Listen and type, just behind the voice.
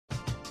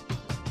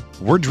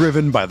We're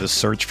driven by the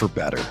search for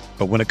better.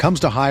 But when it comes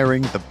to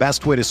hiring, the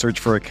best way to search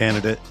for a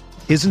candidate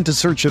isn't to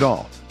search at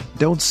all.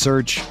 Don't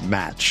search,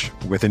 match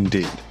with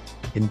Indeed.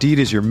 Indeed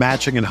is your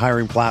matching and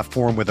hiring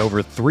platform with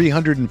over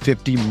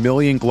 350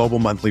 million global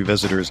monthly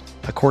visitors,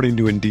 according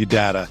to Indeed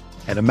data,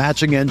 and a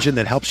matching engine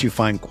that helps you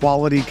find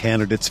quality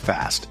candidates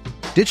fast.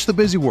 Ditch the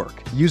busy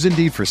work. Use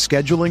Indeed for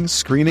scheduling,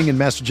 screening, and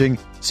messaging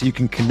so you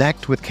can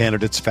connect with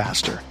candidates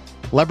faster.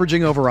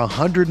 Leveraging over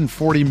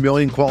 140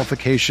 million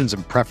qualifications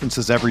and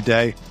preferences every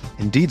day,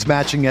 Indeed's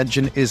matching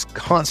engine is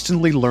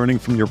constantly learning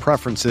from your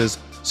preferences,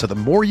 so the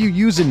more you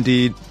use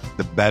Indeed,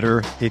 the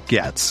better it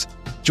gets.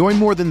 Join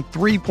more than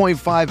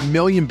 3.5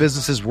 million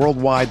businesses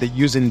worldwide that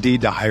use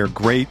Indeed to hire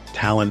great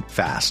talent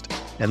fast.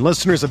 And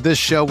listeners of this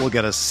show will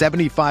get a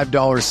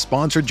 $75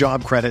 sponsored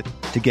job credit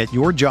to get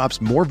your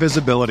jobs more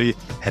visibility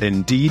at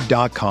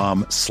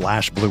Indeed.com/Blue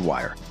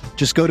Wire.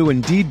 Just go to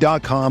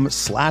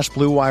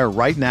Indeed.com/Blue Wire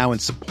right now and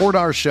support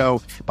our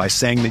show by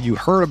saying that you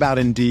heard about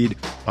Indeed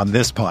on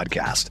this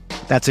podcast.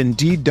 That's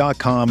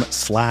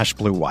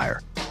Indeed.com/Blue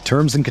Wire.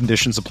 Terms and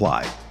conditions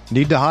apply.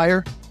 Need to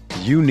hire?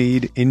 You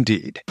need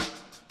Indeed.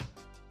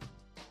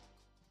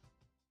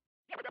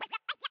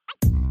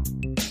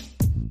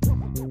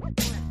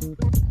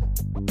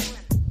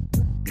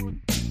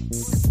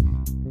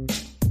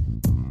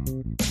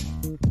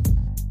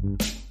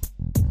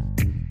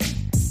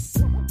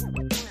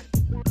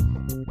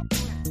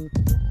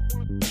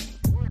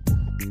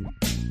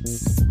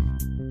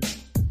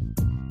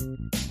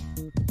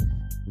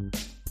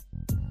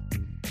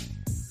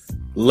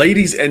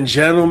 Ladies and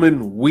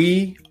gentlemen,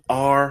 we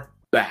are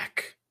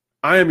back.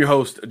 I am your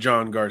host,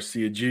 John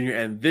Garcia Jr.,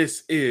 and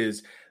this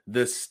is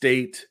the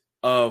State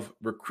of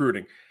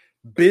Recruiting.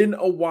 Been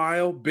a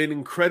while, been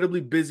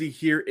incredibly busy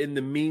here in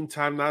the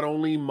meantime, not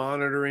only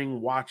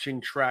monitoring, watching,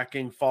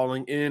 tracking,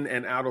 falling in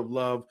and out of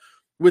love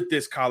with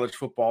this college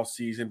football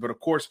season, but of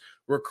course,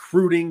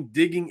 recruiting,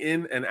 digging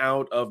in and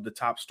out of the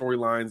top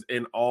storylines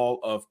in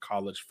all of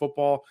college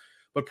football.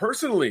 But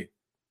personally,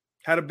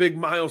 had a big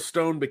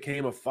milestone,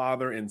 became a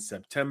father in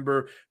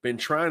September, been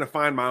trying to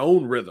find my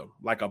own rhythm,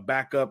 like a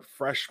backup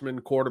freshman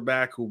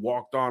quarterback who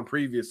walked on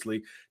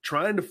previously,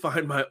 trying to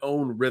find my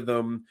own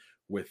rhythm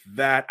with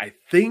that. I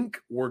think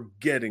we're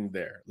getting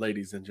there,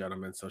 ladies and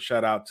gentlemen. So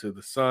shout out to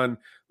the son,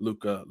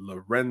 Luca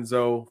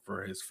Lorenzo,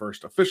 for his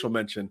first official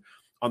mention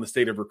on the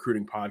State of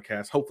Recruiting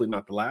podcast. Hopefully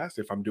not the last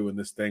if I'm doing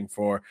this thing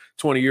for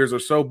 20 years or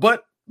so,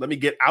 but let me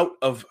get out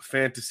of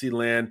fantasy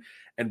land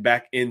and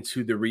back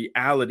into the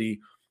reality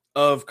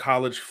of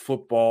college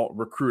football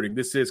recruiting.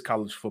 This is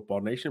College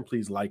Football Nation.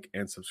 Please like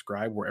and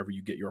subscribe wherever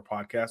you get your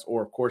podcast.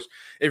 Or, of course,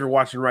 if you're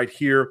watching right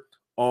here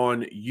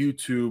on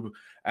YouTube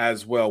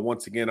as well.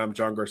 Once again, I'm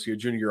John Garcia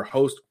Jr., your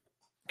host.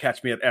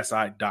 Catch me at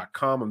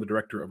SI.com. I'm the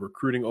director of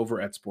recruiting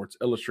over at Sports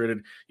Illustrated.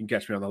 You can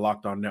catch me on the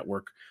Locked On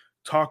Network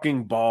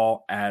talking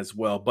ball as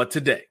well. But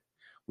today,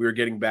 we are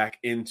getting back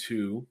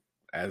into,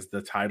 as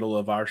the title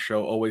of our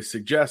show always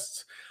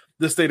suggests,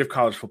 the state of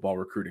college football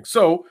recruiting.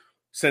 So,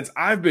 since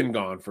I've been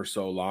gone for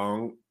so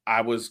long,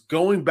 I was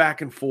going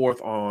back and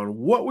forth on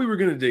what we were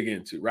going to dig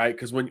into, right?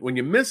 Because when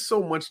you miss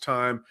so much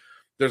time,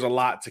 there's a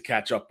lot to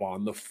catch up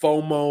on. The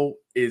FOMO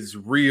is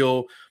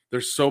real.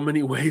 There's so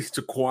many ways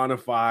to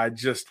quantify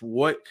just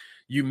what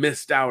you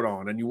missed out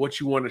on and what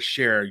you want to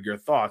share, your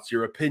thoughts,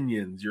 your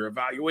opinions, your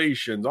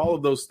evaluations, all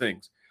of those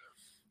things.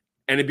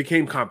 And it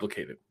became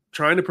complicated.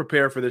 Trying to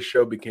prepare for this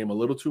show became a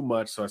little too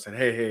much. So I said,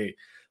 hey,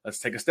 let's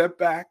take a step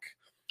back.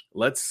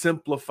 Let's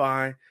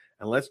simplify.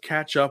 And let's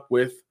catch up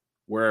with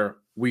where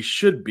we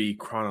should be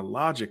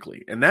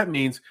chronologically. And that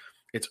means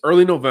it's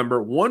early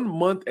November, 1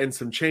 month and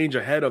some change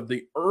ahead of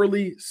the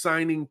early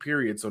signing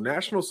period. So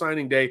National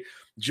Signing Day,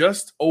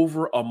 just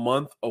over a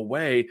month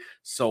away.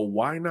 So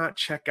why not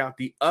check out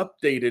the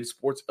updated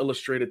Sports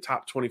Illustrated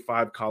Top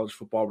 25 College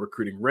Football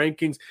Recruiting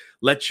Rankings?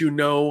 Let you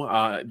know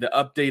the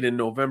update in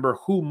November,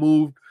 who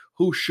moved,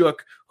 who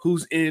shook,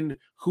 who's in,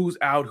 who's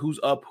out,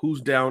 who's up,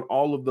 who's down,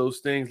 all of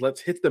those things.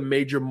 Let's hit the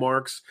major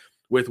marks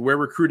with where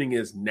recruiting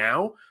is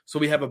now, so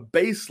we have a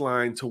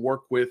baseline to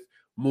work with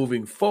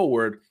moving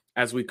forward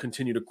as we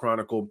continue to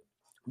chronicle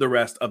the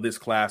rest of this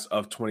class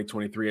of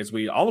 2023 as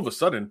we all of a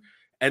sudden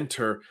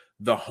enter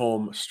the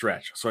home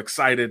stretch. So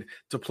excited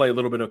to play a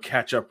little bit of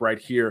catch up right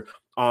here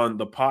on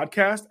the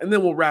podcast, and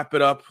then we'll wrap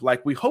it up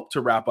like we hope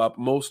to wrap up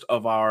most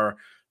of our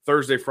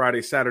Thursday,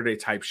 Friday, Saturday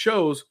type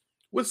shows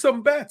with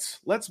some bets.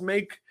 Let's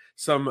make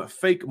some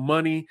fake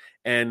money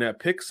and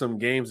pick some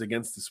games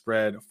against the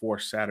spread for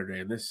Saturday.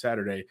 And this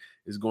Saturday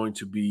is going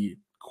to be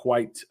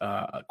quite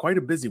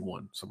a busy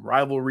one. Some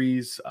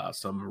rivalries,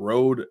 some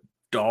road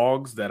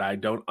dogs that I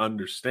don't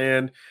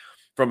understand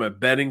from a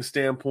betting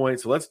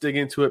standpoint. So let's dig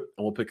into it,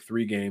 and we'll pick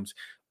 3 games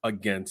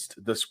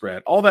against the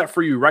spread. All that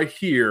for you right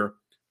here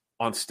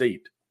on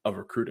State of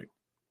Recruiting.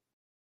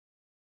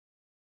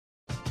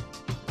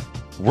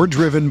 We're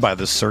driven by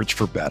the search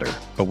for better.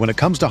 But when it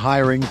comes to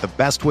hiring, the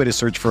best way to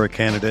search for a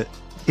candidate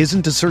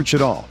isn't to search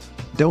at all.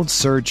 Don't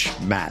search,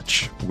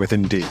 match with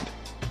Indeed.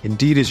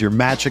 Indeed is your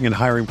matching and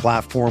hiring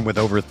platform with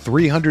over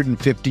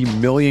 350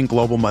 million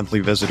global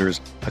monthly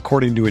visitors,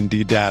 according to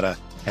Indeed data,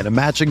 and a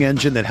matching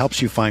engine that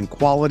helps you find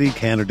quality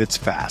candidates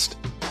fast.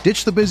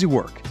 Ditch the busy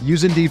work.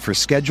 Use Indeed for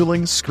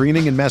scheduling,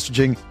 screening, and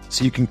messaging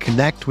so you can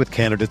connect with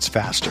candidates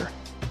faster.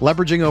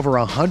 Leveraging over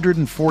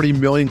 140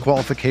 million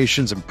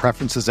qualifications and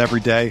preferences every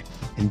day,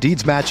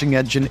 Indeed's matching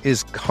engine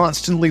is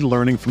constantly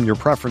learning from your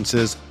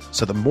preferences,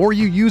 so the more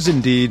you use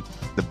Indeed,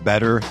 the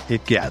better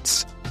it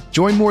gets.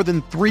 Join more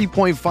than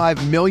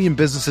 3.5 million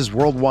businesses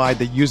worldwide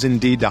that use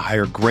Indeed to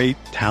hire great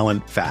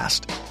talent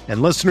fast.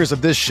 And listeners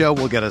of this show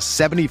will get a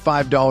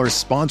 $75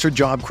 sponsored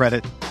job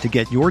credit to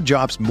get your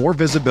jobs more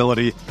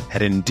visibility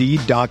at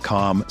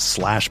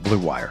Indeed.com/Blue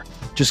Wire.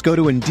 Just go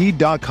to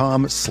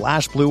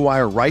Indeed.com/Blue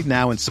Wire right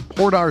now and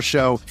support our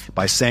show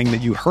by saying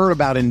that you heard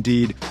about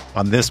Indeed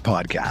on this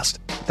podcast.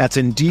 That's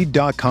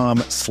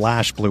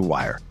Indeed.com/Blue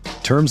Wire.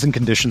 Terms and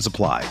conditions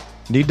apply.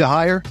 Need to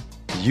hire?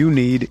 You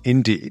need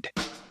Indeed.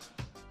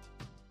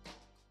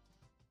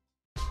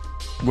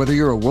 Whether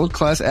you're a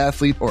world-class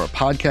athlete or a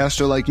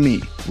podcaster like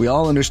me, we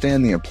all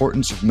understand the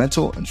importance of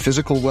mental and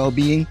physical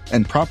well-being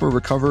and proper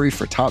recovery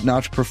for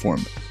top-notch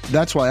performance.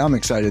 That's why I'm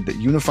excited that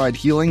Unified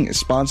Healing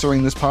is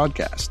sponsoring this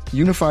podcast.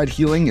 Unified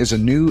Healing is a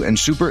new and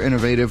super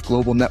innovative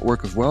global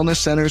network of wellness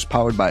centers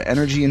powered by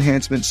Energy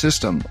Enhancement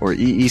System, or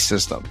EE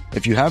System.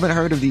 If you haven't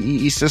heard of the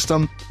EE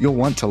System, you'll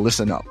want to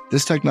listen up.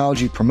 This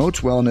technology promotes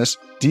wellness,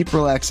 deep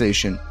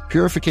relaxation,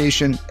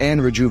 purification,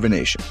 and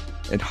rejuvenation.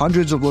 At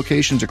hundreds of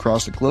locations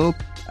across the globe,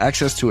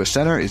 access to a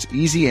center is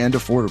easy and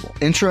affordable.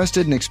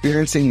 Interested in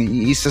experiencing the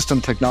EE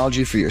System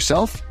technology for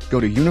yourself?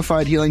 Go to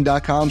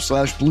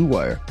unifiedhealing.com/Blue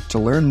Wire to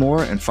learn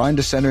more and find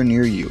a center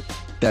near you.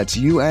 That's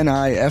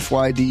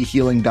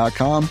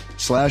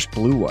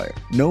UNIFYDhealing.com/Blue Wire.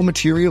 No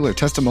material or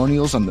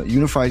testimonials on the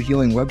Unified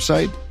Healing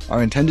website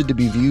are intended to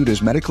be viewed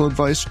as medical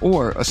advice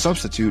or a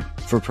substitute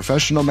for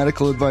professional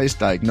medical advice,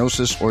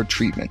 diagnosis, or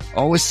treatment.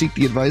 Always seek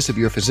the advice of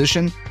your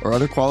physician or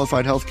other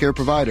qualified healthcare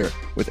provider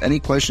with any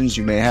questions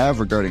you may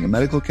have regarding a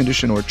medical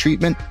condition or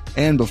treatment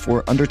and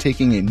before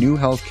undertaking a new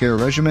healthcare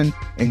regimen,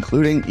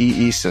 including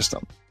EE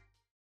System.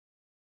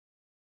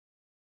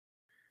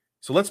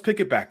 So let's pick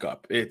it back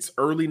up. It's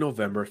early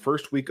November,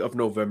 first week of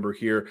November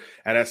here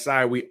at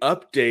SI. We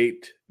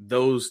update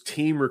those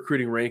team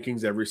recruiting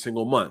rankings every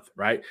single month,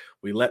 right?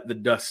 We let the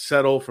dust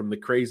settle from the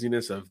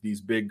craziness of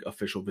these big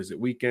official visit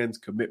weekends,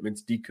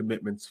 commitments,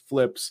 decommitments,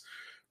 flips,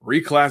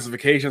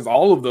 reclassifications,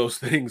 all of those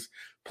things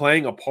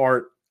playing a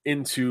part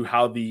into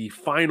how the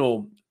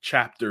final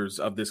chapters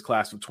of this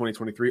class of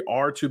 2023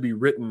 are to be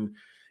written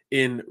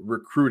in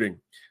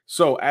recruiting.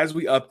 So as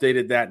we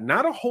updated that,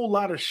 not a whole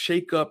lot of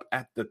shakeup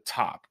at the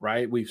top,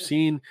 right? We've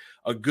seen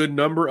a good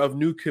number of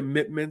new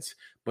commitments,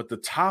 but the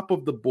top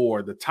of the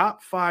board, the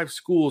top 5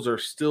 schools are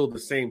still the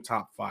same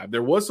top 5.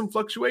 There was some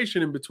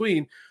fluctuation in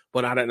between,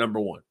 but not at number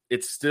 1.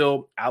 It's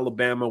still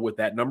Alabama with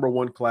that number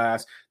 1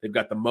 class. They've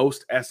got the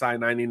most SI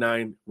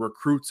 99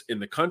 recruits in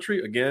the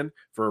country. Again,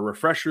 for a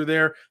refresher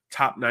there,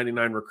 top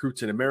 99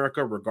 recruits in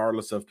America,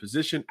 regardless of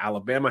position.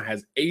 Alabama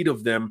has 8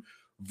 of them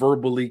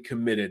verbally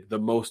committed, the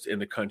most in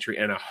the country,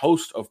 and a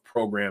host of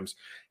programs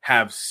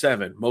have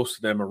 7. Most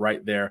of them are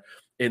right there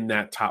in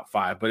that top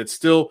 5, but it's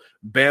still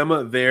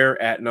Bama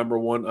there at number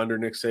 1 under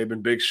Nick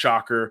Saban. Big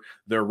shocker.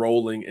 They're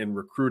rolling in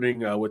recruiting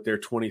with their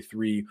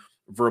 23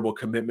 verbal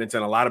commitments,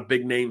 and a lot of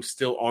big names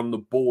still on the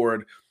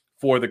board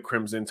for the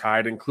Crimson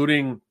Tide,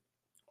 including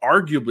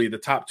arguably the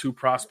top 2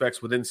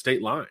 prospects within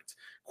state lines,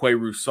 Quay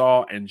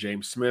Rousseau and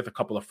James Smith, a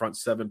couple of front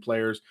 7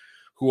 players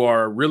who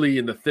are really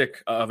in the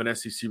thick of an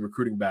SEC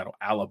recruiting battle.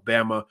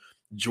 Alabama,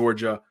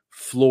 Georgia,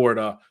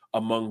 Florida,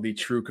 among the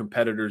true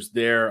competitors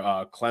there.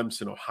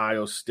 Clemson,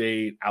 Ohio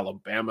State,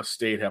 Alabama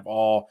State have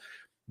all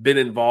been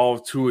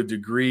involved to a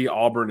degree.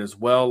 Auburn as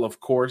well,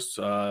 of course,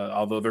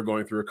 although they're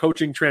going through a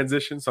coaching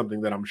transition, something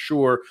that I'm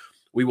sure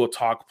we will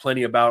talk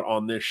plenty about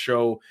on this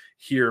show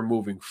here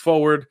moving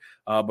forward.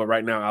 But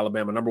right now,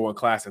 Alabama, number 1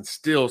 class, and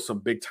still some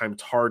big-time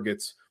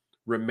targets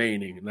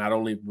remaining. Not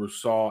only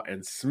Rousseau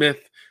and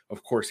Smith,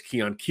 of course,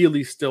 Keon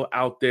Keeley still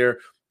out there.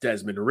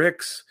 Desmond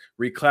Ricks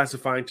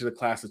reclassifying to the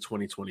class of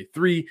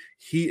 2023.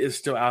 He is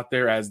still out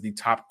there as the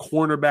top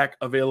cornerback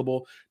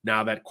available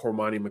now that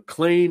Cormani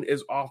McClain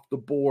is off the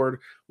board,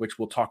 which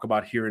we'll talk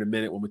about here in a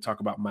minute when we talk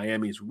about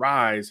Miami's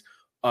rise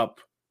up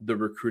the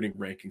recruiting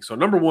ranking. So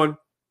number 1,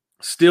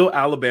 still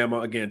Alabama.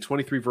 Again,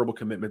 23 verbal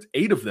commitments,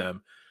 8 of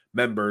them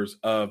members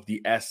of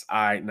the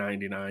SI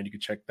 99. You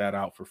can check that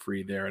out for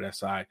free there at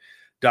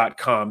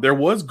SI.com. There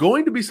was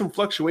going to be some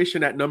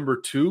fluctuation at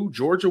number 2.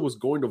 Georgia was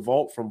going to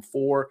vault from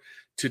 4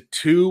 to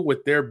 2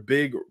 with their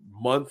big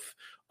month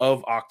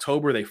of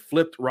October. They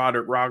flipped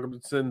Roderick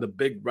Robinson, the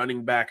big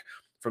running back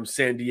from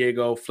San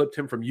Diego, flipped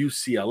him from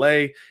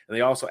UCLA, and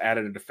they also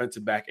added a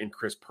defensive back in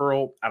Chris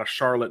Pearl out of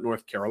Charlotte,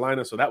 North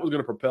Carolina. So that was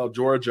going to propel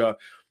Georgia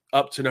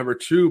up to number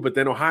 2, but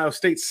then Ohio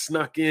State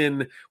snuck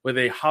in with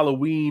a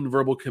Halloween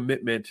verbal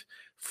commitment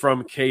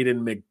from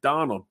Caden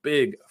McDonald,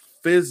 big,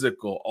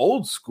 physical,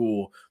 old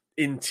school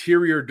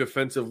interior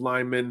defensive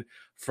lineman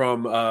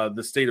from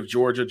the state of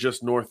Georgia,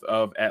 just north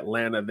of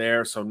Atlanta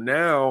there. So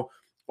now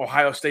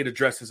Ohio State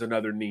addresses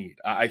another need.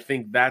 I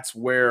think that's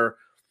where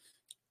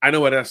I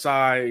know at SI,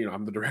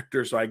 I'm the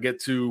director, so I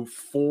get to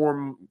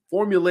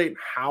formulate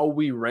how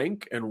we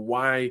rank and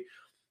why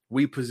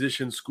we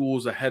position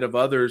schools ahead of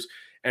others.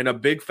 And a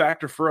big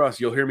factor for us,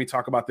 you'll hear me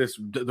talk about this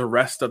the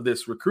rest of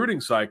this recruiting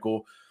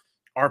cycle,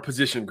 are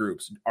position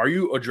groups. Are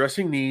you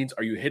addressing needs?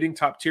 Are you hitting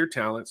top tier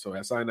talent? So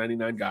SI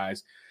 99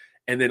 guys.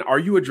 And then are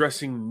you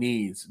addressing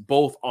needs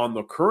both on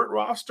the current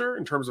roster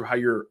in terms of how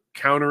you're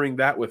countering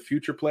that with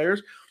future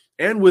players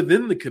and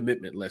within the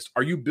commitment list?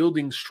 Are you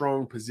building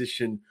strong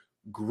position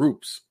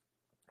groups?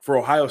 For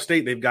Ohio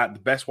State, they've got the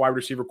best wide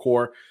receiver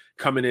core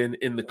coming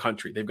in the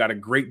country. They've got a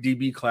great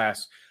DB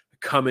class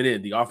coming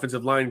in. The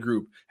offensive line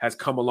group has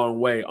come a long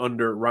way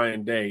under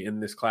Ryan Day in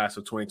this class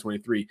of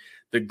 2023.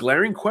 The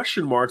glaring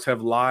question marks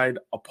have lied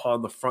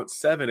upon the front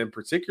seven, and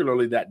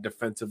particularly that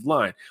defensive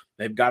line.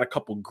 They've got a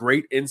couple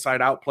great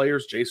inside-out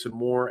players. Jason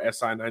Moore,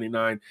 SI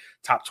 99,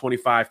 top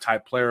 25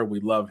 type player. We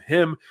love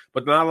him,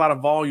 but not a lot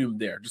of volume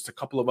there. Just a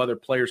couple of other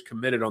players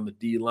committed on the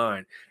D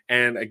line.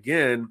 And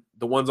again,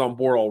 the ones on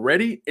board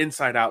already,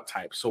 inside-out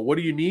type. So what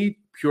do you need?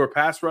 Pure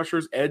pass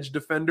rushers, edge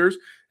defenders,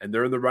 and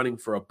they're in the running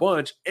for a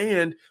bunch.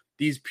 And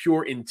these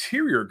pure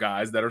interior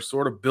guys that are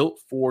sort of built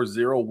for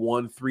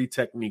 0-1-3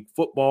 technique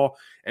football,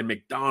 and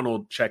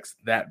McDonald checks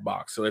that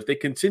box. So if they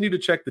continue to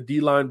check the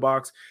D-line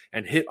box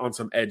and hit on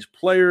some edge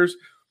players,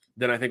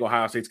 then I think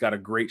Ohio State's got a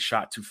great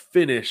shot to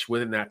finish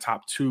within that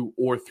top 2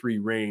 or 3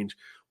 range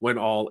when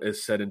all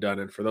is said and done.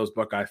 And for those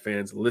Buckeye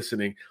fans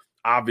listening,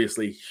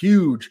 obviously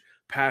huge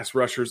pass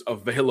rushers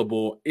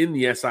available in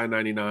the SI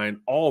 99,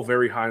 all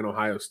very high in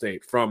Ohio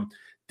State, from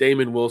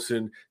Damon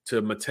Wilson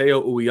to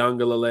Mateo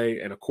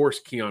Uiagalelei, and of course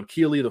Keon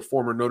Keeley, the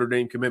former Notre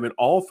Dame commitment.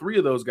 All three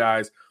of those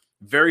guys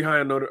very high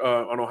on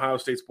Ohio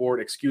State's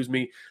board.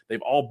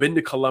 They've all been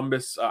to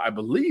Columbus, I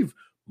believe,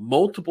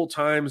 multiple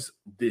times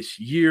this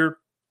year,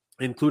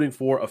 including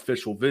 4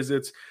 official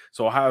visits.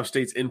 So Ohio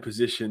State's in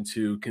position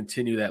to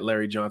continue that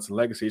Larry Johnson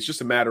legacy. It's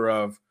just a matter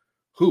of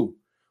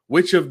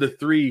which of the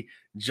 3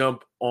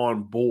 jump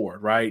on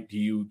board, right? Do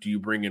you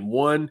bring in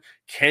one?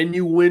 Can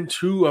you win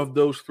 2 of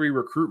those 3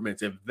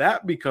 recruitments? If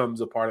that becomes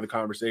a part of the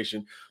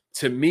conversation,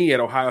 to me at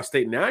Ohio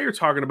State, now you're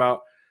talking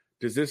about,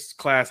 does this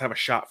class have a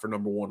shot for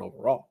number 1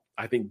 overall?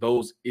 I think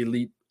those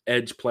elite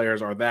edge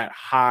players are that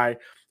high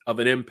of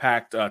an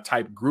impact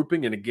type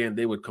grouping. And again,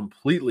 they would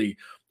completely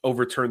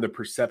overturn the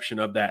perception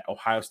of that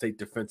Ohio State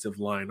defensive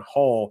line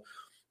haul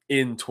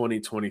in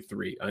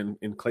 2023. And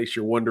in case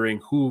you're wondering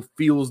who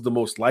feels the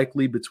most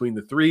likely between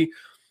the 3,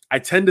 I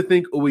tend to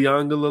think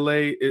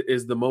Uiagalelei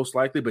is the most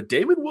likely, but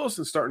Damon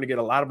Wilson's starting to get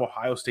a lot of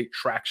Ohio State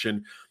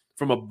traction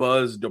from a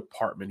buzz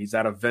department. He's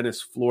out of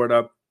Venice,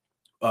 Florida.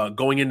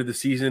 Going into the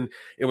season,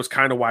 it was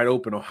kind of wide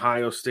open.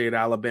 Ohio State,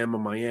 Alabama,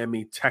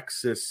 Miami,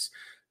 Texas,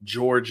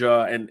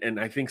 Georgia. And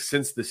I think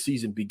since the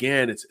season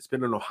began, it's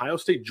been an Ohio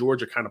State,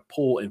 Georgia kind of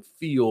pull and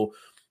feel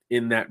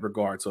in that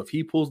regard. So if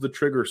he pulls the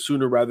trigger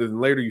sooner rather than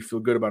later, you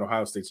feel good about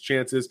Ohio State's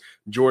chances.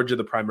 Georgia,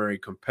 the primary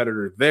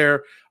competitor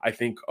there. I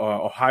think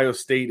Ohio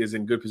State is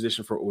in good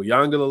position for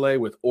Uiagalelei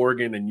with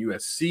Oregon and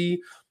USC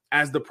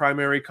as the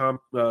primary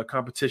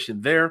competition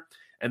there.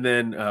 And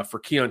then for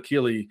Keon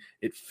Keeley,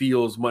 it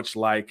feels much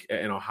like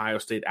an Ohio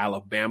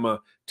State-Alabama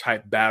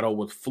type battle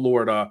with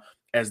Florida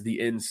as the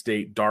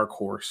in-state dark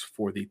horse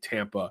for the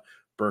Tampa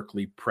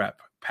Berkeley prep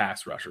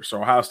pass rusher. So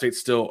Ohio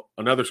State's still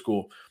another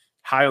school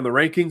high on the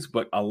rankings,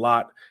 but a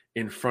lot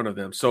in front of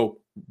them. So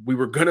we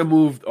were going to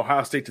move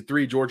Ohio State to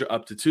 3, Georgia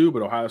up to 2,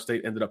 but Ohio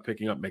State ended up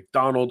picking up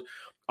McDonald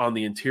on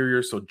the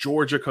interior. So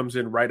Georgia comes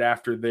in right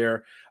after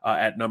there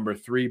at number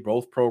 3.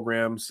 Both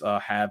programs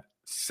have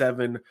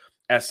 7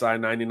 SI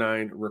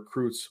 99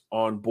 recruits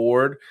on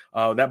board.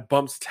 That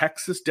bumps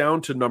Texas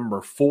down to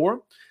number 4.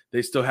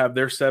 They still have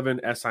their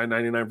 7 SI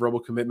 99 verbal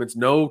commitments.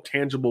 No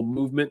tangible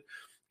movement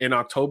in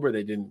October.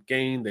 They didn't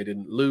gain, they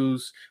didn't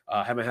lose,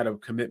 haven't had a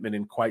commitment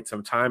in quite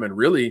some time. And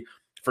really,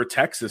 for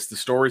Texas, the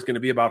story is going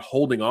to be about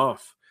holding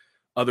off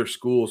other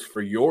schools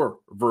for your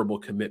verbal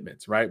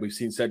commitments, right? We've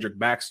seen Cedric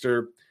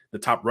Baxter, the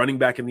top running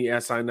back in the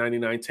SI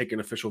 99, take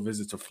an official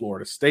visit to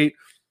Florida State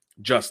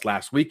just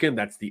last weekend.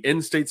 That's the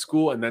in-state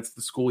school, and that's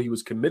the school he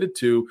was committed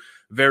to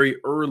very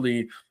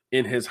early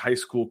in his high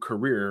school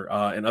career.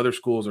 And other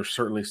schools are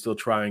certainly still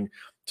trying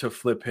to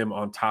flip him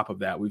on top of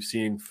that. We've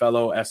seen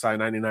fellow SI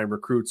 99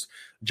 recruits,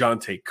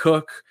 Jonte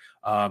Cook,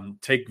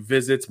 take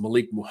visits.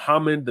 Malik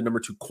Muhammad, the number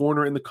 2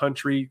 corner in the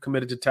country,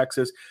 committed to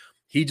Texas.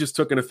 He just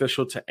took an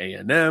official to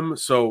A&M.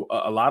 So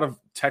a lot of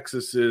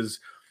Texas's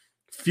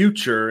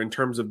future in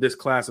terms of this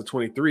class of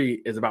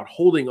 23 is about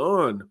holding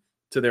on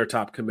to their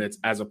top commits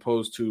as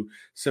opposed to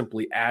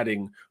simply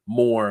adding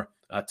more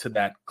to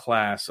that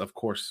class, of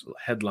course,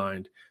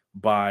 headlined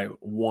by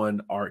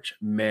one Arch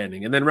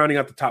Manning. And then rounding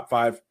out the top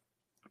 5,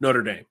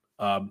 Notre Dame,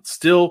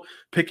 still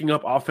picking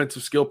up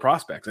offensive skill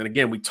prospects. And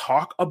again, we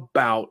talk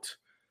about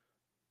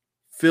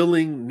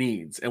filling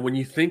needs. And when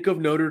you think of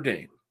Notre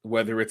Dame,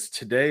 whether it's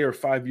today or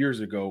 5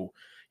 years ago,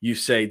 you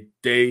say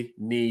they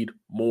need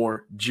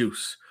more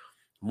juice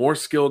more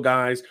skill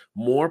guys,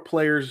 more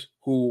players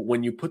who,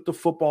 when you put the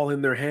football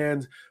in their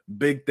hands,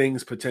 big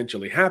things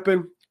potentially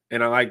happen.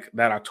 And I like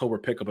that October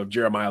pickup of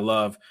Jeremiah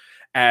Love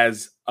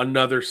as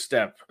another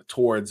step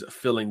towards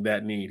filling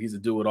that need. He's a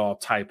do-it-all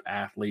type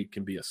athlete,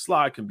 can be a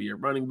slot, can be a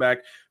running back.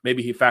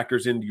 Maybe he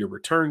factors into your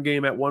return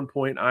game at one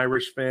point,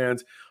 Irish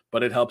fans,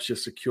 but it helps you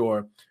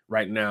secure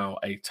right now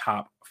a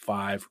top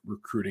 5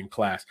 recruiting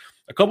class.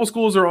 A couple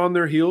schools are on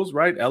their heels,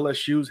 right?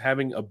 LSU's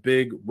having a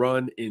big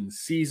run in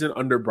season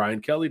under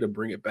Brian Kelly, to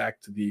bring it back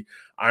to the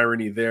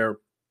irony there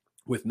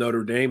with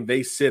Notre Dame.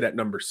 They sit at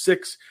number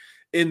 6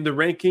 in the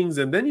rankings,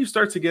 and then you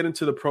start to get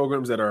into the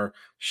programs that are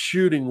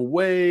shooting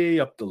way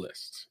up the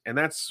list, and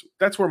that's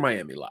where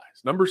Miami lies,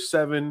 number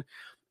 7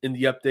 in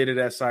the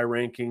updated SI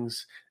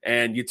rankings.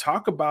 And you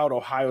talk about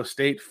Ohio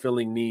State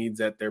filling needs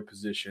at their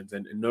positions,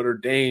 and Notre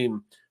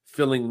Dame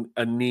filling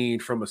a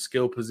need from a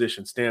skill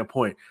position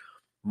standpoint.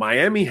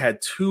 Miami had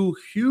 2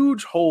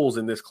 huge holes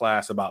in this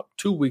class about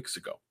 2 weeks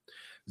ago.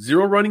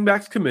 0 running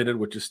backs committed,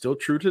 which is still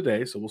true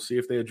today, so we'll see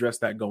if they address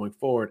that going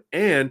forward,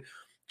 and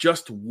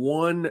just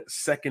 1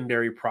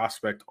 secondary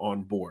prospect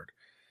on board.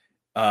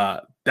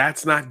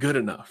 That's not good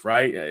enough,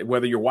 right?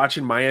 Whether you're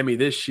watching Miami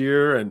this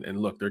year, and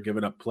look, they're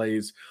giving up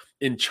plays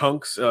in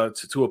chunks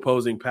to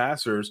opposing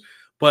passers,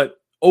 but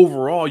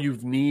overall, you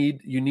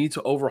need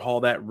to overhaul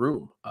that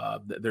room.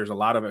 There's a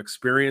lot of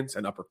experience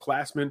and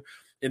upperclassmen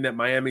in that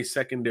Miami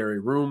secondary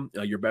room.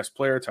 Your best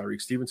player,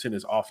 Tyreek Stevenson,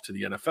 is off to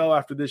the NFL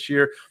after this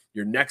year.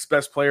 Your next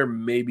best player,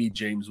 maybe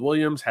James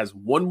Williams, has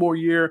 1 more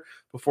year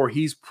before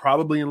he's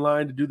probably in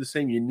line to do the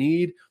same. You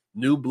need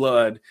new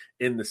blood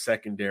in the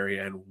secondary,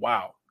 and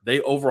wow,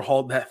 they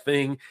overhauled that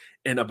thing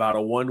in about a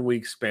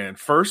 1-week span.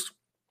 First,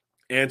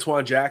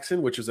 Antoine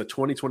Jackson, which is a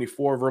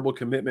 2024 verbal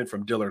commitment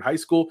from Dillard High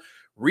School,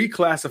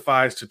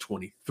 reclassifies to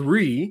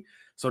 23.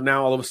 So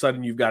now all of a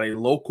sudden you've got a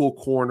local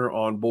corner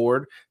on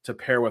board to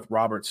pair with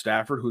Robert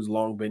Stafford, who's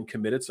long been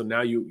committed. So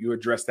now you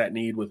address that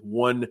need with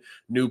 1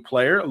 new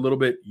player, a little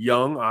bit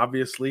young,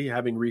 obviously,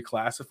 having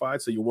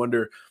reclassified. So you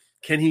wonder,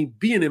 can he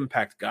be an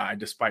impact guy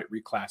despite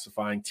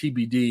reclassifying?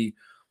 TBD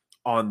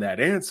on that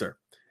answer.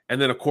 And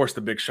then, of course,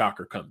 the big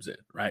shocker comes in,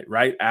 right?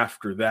 Right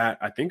after that,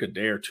 I think a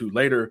day or 2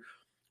 later,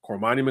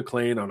 Cormani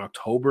McClain on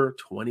October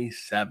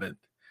 27th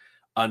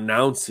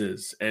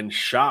announces and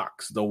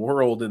shocks the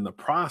world in the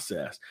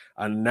process,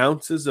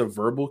 announces a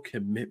verbal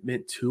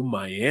commitment to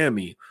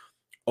Miami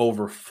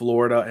over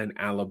Florida and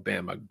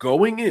Alabama.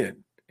 Going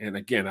in, and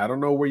again, I don't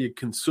know where you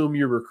consume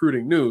your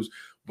recruiting news,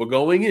 but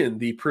going in,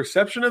 the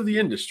perception of the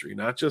industry,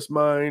 not just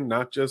mine,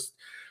 not just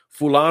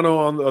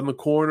Fulano on the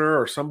corner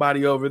or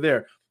somebody over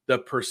there, the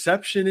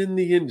perception in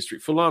the industry.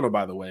 Fulano,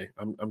 by the way,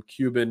 I'm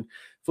Cuban.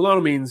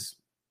 Fulano means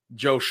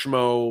Joe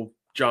Schmo,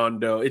 John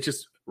Doe. It's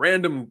just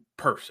random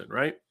person,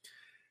 right?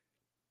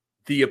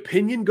 The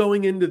opinion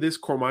going into this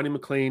Cormani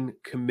McClain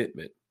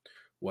commitment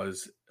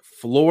was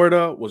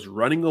Florida was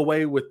running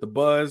away with the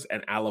buzz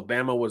and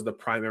Alabama was the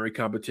primary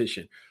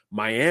competition.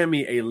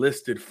 Miami, a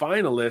listed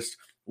finalist,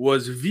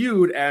 was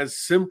viewed as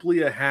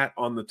simply a hat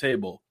on the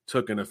table.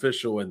 Took an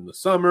official in the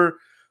summer.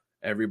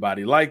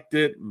 Everybody liked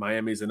it.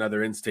 Miami's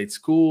another in-state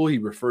school. He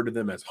referred to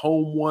them as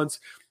home once.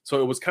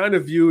 So it was kind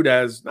of viewed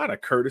as not a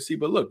courtesy,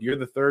 but look, you're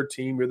the 3rd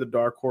team. You're the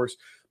dark horse.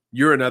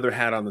 You're another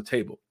hat on the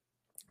table.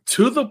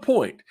 To the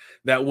point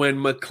that when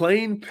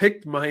McClain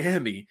picked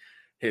Miami,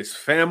 his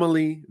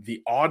family,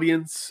 the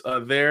audience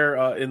there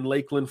in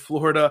Lakeland,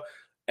 Florida,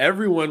 there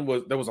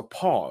was a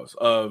pause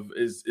of,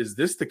 is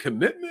this the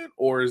commitment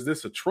or is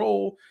this a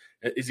troll?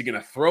 Is he going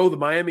to throw the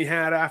Miami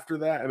hat after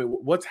that? I mean,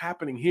 what's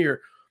happening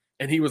here?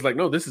 And he was like,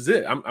 no, this is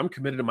it. I'm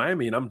committed to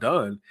Miami and I'm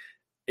done.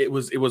 It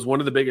was one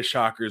of the biggest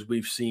shockers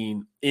we've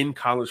seen in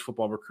college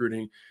football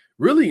recruiting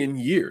really in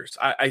years.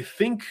 I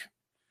think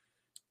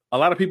a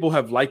lot of people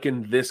have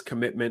likened this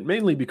commitment,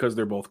 mainly because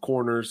they're both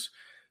corners,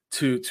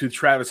 to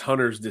Travis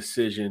Hunter's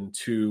decision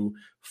to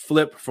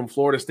flip from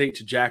Florida State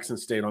to Jackson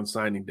State on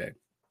signing day.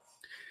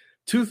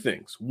 2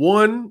 things.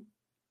 One,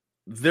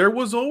 there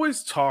was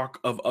always talk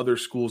of other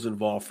schools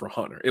involved for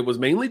Hunter. It was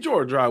mainly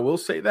Georgia, I will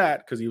say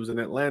that, because he was an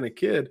Atlanta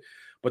kid.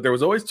 But there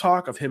was always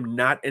talk of him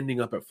not ending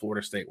up at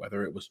Florida State,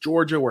 whether it was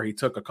Georgia, where he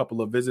took a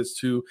couple of visits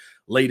to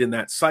late in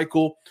that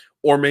cycle,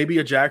 or maybe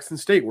a Jackson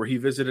State, where he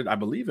visited, I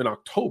believe, in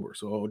October.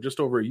 So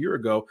just over a year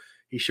ago,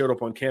 he showed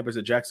up on campus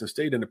at Jackson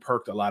State, and it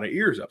perked a lot of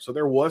ears up. So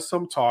there was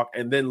some talk.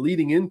 And then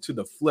leading into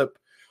the flip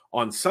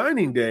on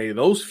signing day,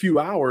 those few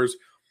hours,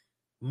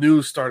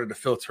 news started to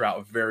filter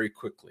out very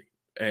quickly.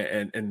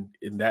 And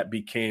that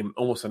became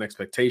almost an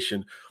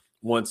expectation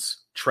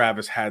once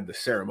Travis had the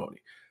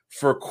ceremony.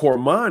 For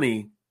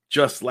Cormani,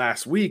 just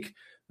last week,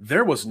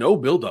 there was no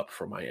buildup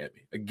for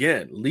Miami.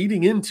 Again,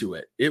 leading into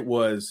it, it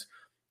was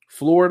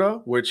Florida,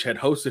 which had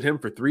hosted him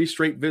for 3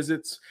 straight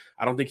visits.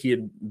 I don't think he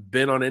had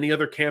been on any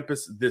other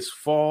campus this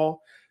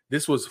fall.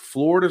 This was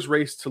Florida's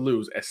race to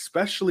lose,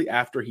 especially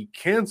after he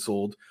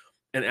canceled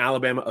an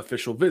Alabama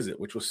official visit,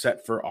 which was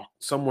set for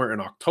somewhere in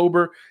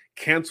October,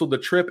 canceled the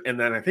trip, and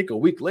then I think a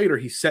week later,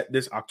 he set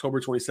this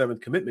October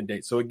 27th commitment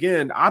date. So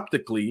again,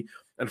 optically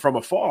and from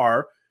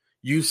afar,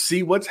 you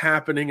see what's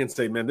happening and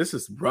say, man, this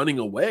is running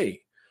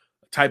away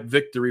type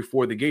victory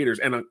for the Gators.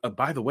 And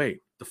by the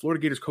way, the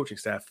Florida Gators coaching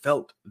staff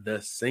felt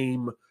the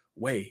same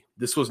way.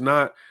 This was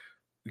not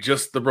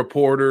just the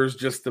reporters,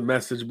 just the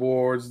message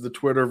boards, the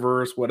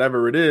Twitterverse,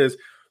 whatever it is.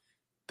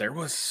 There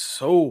was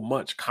so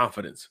much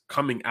confidence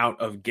coming out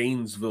of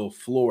Gainesville,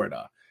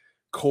 Florida,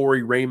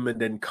 Corey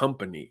Raymond and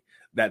company,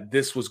 that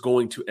this was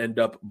going to end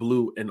up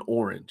blue and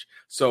orange.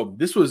 So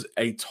this was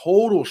a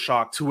total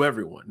shock to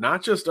everyone,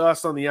 not just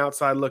us on the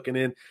outside looking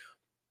in,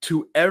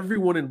 to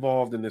everyone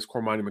involved in this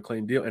Cormani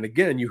McClain deal. And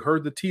again, you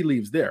heard the tea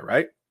leaves there,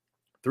 right?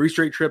 3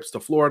 straight trips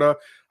to Florida.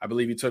 I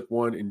believe he took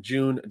one in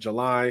June,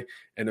 July,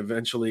 and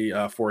eventually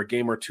for a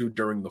game or two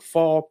during the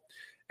fall.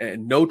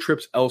 And no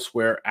trips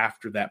elsewhere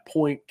after that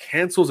point.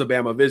 Cancels a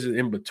Bama visit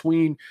in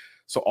between.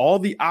 So all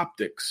the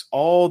optics,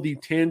 all the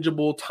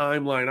tangible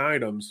timeline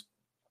items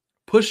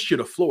pushed you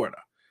to Florida.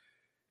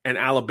 And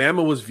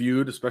Alabama was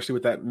viewed, especially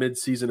with that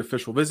midseason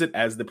official visit,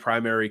 as the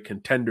primary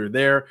contender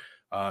there.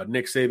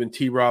 Nick Saban,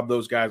 T-Rob,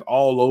 those guys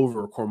all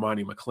over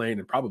Cormani McClain,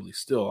 and probably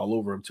still all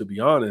over him, to be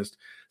honest.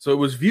 So it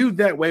was viewed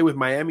that way with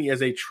Miami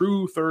as a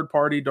true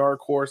third-party dark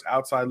horse,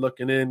 outside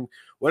looking in,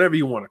 whatever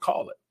you want to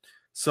call it.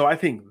 So I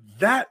think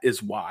that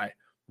is why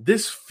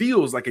this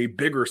feels like a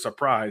bigger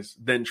surprise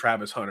than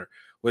Travis Hunter.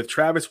 With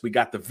Travis, we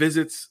got the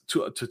visits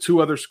to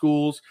 2 other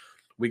schools.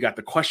 We got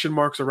the question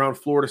marks around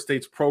Florida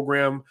State's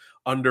program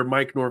under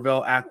Mike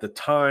Norvell at the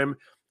time.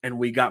 And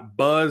we got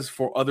buzz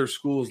for other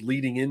schools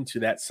leading into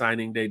that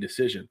signing day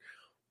decision.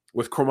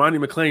 With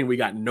Cormani McClain, we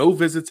got no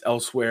visits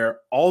elsewhere,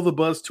 all the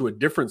buzz to a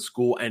different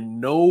school,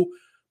 and no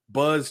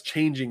buzz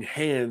changing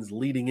hands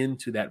leading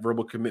into that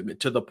verbal commitment,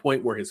 to the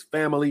point where his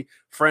family,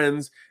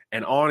 friends,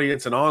 and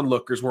audience and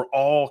onlookers were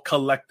all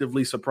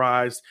collectively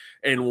surprised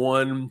in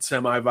one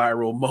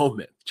semi-viral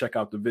moment. Check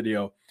out the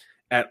video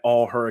at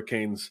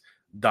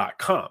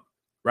allhurricanes.com,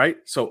 right?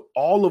 So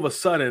all of a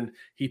sudden,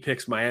 he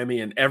picks Miami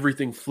and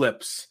everything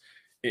flips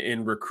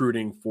in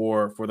recruiting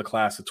for the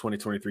class of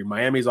 2023.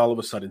 Miami's all of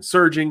a sudden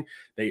surging.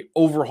 They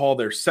overhaul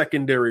their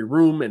secondary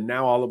room, and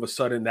now all of a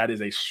sudden that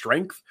is a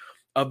strength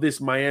of this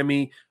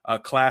Miami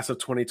class of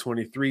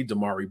 2023.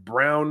 Damari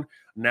Brown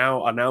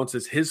now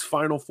announces his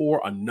Final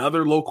Four,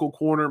 another local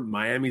corner.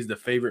 Miami's the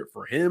favorite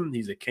for him.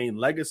 He's a Kane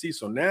legacy.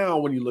 So now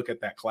when you look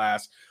at that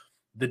class,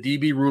 the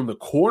DB room, the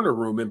corner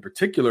room in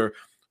particular,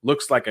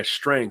 looks like a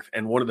strength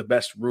and one of the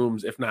best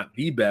rooms, if not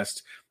the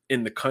best,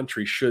 in the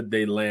country should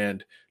they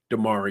land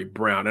Damari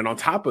Brown. And on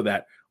top of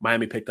that,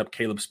 Miami picked up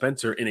Caleb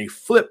Spencer in a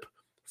flip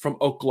from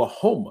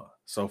Oklahoma.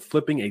 So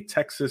flipping a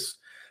Texas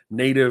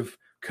native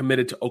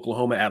committed to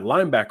Oklahoma at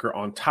linebacker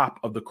on top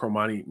of the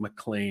Cormani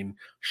McClain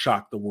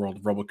shock the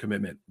world verbal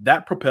commitment.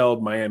 That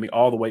propelled Miami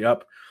all the way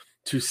up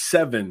to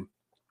 7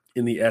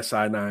 in the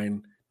SI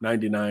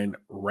 999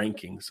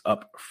 rankings,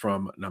 up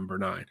from number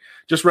 9.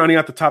 Just rounding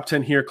out the top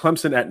 10 here,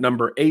 Clemson at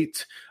number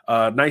 8.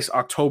 Nice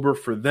October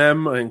for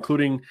them,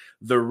 including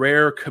the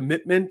rare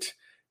commitment,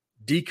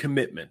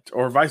 decommitment,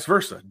 or vice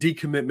versa,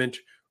 decommitment,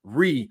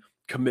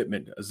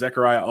 recommitment.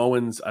 Zechariah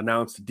Owens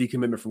announced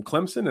decommitment from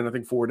Clemson, and I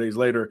think 4 days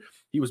later,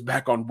 he was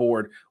back on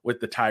board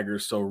with the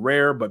Tigers. So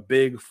rare but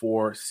big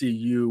for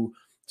CU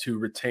to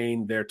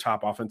retain their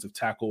top offensive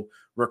tackle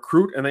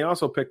recruit. And they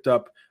also picked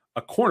up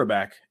a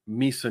cornerback,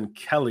 Mason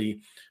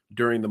Kelly,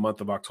 during the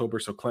month of October.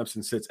 So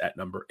Clemson sits at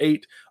number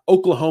 8.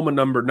 Oklahoma,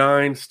 number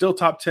 9, still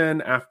top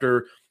 10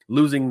 after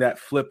losing that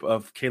flip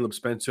of Caleb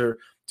Spencer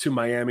to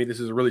Miami. This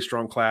is a really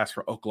strong class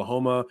for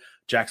Oklahoma.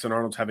 Jackson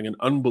Arnold's having an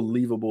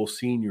unbelievable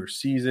senior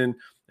season,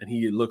 and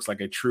he looks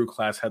like a true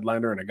class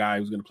headliner and a guy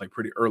who's going to play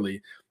pretty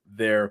early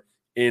there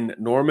in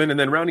Norman. And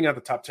then rounding out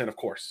the top 10, of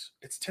course,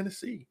 it's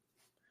Tennessee,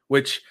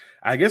 which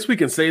I guess we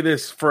can say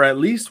this for at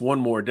least one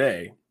more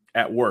day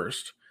at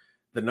worst.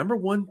 The number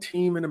 1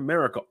 team in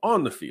America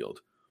on the field,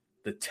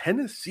 the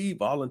Tennessee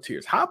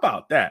Volunteers. How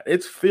about that?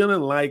 It's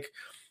feeling like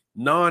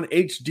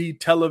non-HD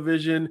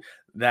television,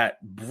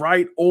 that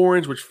bright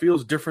orange, which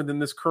feels different than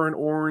this current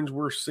orange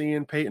we're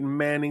seeing. Peyton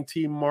Manning,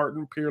 T.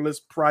 Martin, Peerless,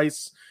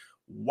 Price.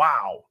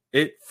 Wow.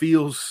 It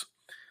feels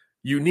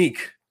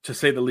unique, to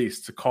say the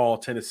least, to call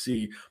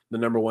Tennessee the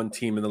number 1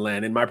 team in the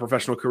land. In my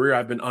professional career,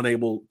 I've been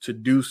unable to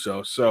do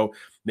so. So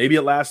maybe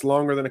it lasts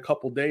longer than a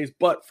couple days,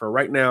 but for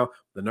right now,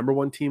 the number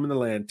 1 team in the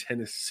land,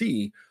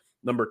 Tennessee,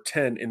 number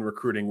 10 in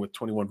recruiting with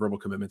 21 verbal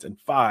commitments and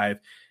 5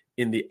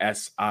 in the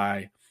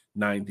SI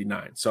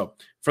 99. So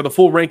for the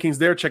full rankings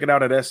there, check it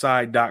out at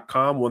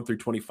si.com, 1 through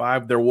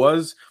 25. There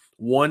was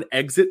one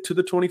exit to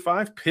the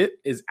 25. Pitt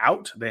is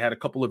out. They had a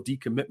couple of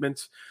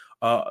decommitments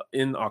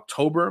in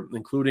October,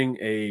 including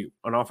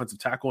an offensive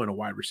tackle and a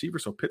wide receiver.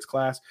 So Pitt's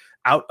class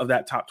out of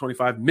that top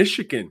 25.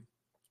 Michigan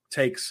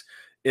takes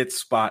its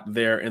spot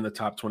there in the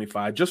top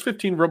 25. Just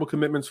 15 verbal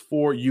commitments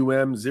for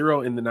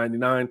 0 in the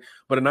 99,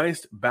 but a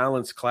nice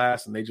balanced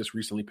class. And they just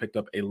recently picked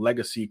up a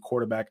legacy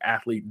quarterback,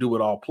 athlete,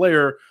 do-it-all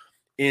player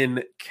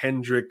in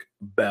Kendrick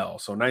Bell.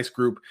 So nice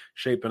group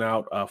shaping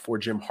out for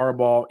Jim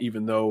Harbaugh,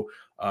 even though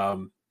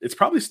it's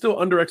probably still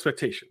under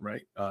expectation,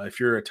 right? If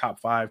you're a top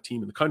 5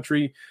 team in the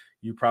country,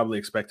 you probably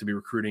expect to be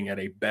recruiting at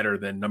a better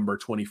than number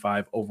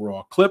 25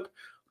 overall clip.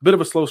 Bit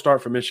of a slow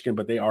start for Michigan,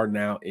 but they are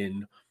now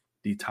in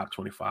the top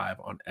 25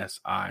 on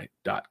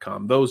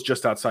SI.com. Those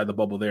just outside the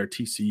bubble there: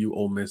 TCU,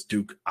 Ole Miss,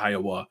 Duke,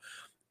 Iowa,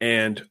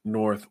 and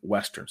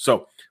Northwestern.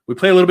 So we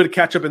play a little bit of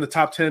catch up in the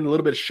top 10, a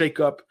little bit of shake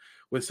up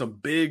with some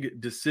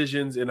big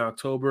decisions in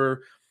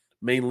October,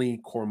 mainly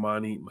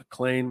Cormani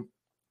McClain.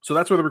 So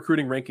that's where the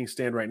recruiting rankings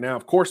stand right now.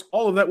 Of course,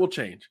 all of that will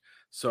change.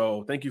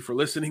 So thank you for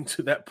listening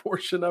to that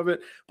portion of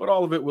it, but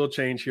all of it will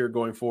change here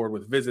going forward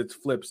with visits,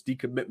 flips,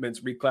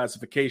 decommitments,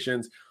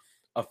 reclassifications,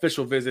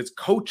 official visits,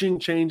 coaching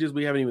changes.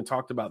 We haven't even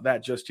talked about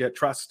that just yet.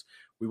 Trust,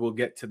 we will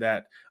get to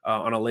that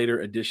on a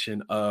later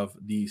edition of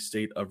the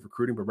State of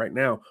Recruiting. But right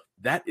now,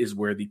 that is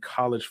where the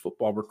college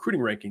football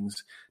recruiting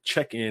rankings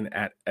check in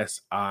at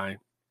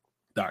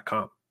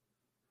SI.com.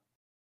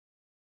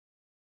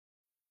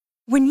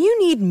 When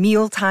you need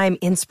mealtime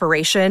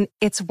inspiration,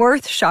 it's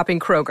worth shopping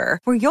Kroger,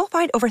 where you'll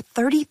find over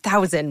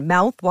 30,000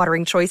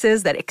 mouth-watering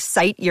choices that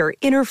excite your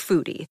inner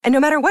foodie. And no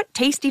matter what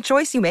tasty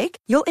choice you make,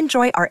 you'll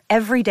enjoy our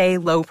everyday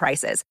low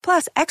prices,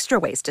 plus extra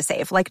ways to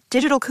save, like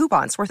digital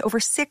coupons worth over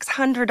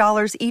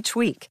 $600 each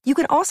week. You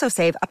can also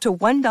save up to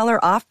 $1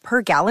 off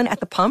per gallon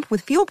at the pump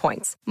with fuel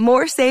points.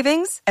 More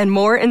savings and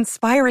more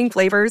inspiring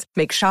flavors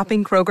make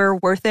shopping Kroger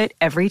worth it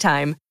every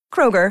time.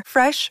 Kroger,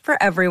 fresh for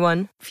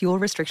everyone. Fuel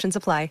restrictions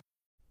apply.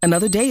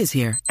 Another day is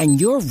here,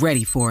 and you're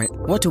ready for it.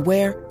 What to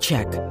wear?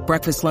 Check.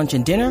 Breakfast, lunch,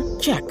 and dinner?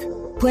 Check.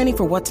 Planning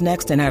for what's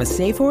next and how to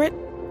save for it?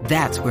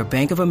 That's where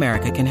Bank of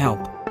America can help.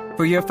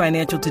 For your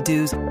financial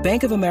to-dos,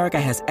 Bank of America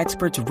has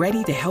experts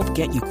ready to help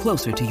get you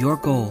closer to your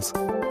goals.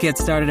 Get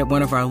started at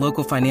one of our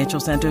local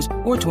financial centers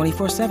or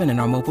 24/7 in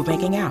our mobile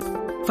banking app.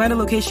 Find a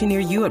location near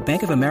you at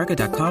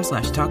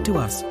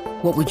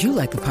bankofamerica.com/talktous. What would you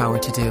like the power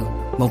to do?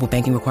 Mobile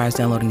banking requires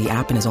downloading the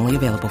app and is only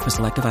available for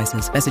select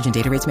devices. Message and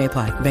data rates may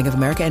apply. Bank of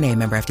America NA,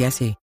 member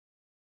FDIC.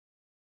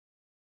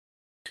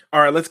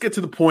 All right, let's get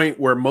to the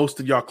point where most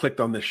of y'all clicked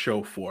on this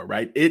show for,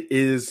 right? It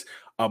is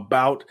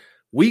about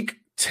week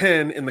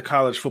 10 in the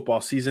college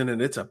football season,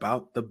 and it's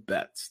about the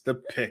bets, the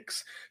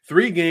picks.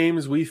 3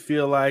 games we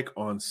feel like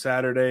on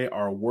Saturday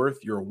are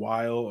worth your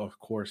while. Of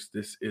course,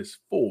 this is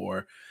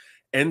for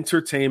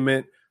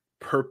entertainment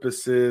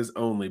purposes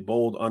only.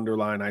 Bold,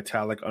 underline,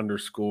 italic,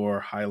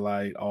 underscore,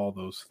 highlight, all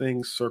those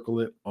things.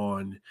 Circle it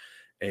on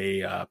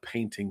a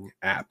painting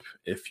app,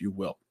 if you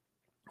will.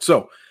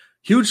 So,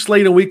 huge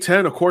slate in week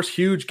 10. Of course,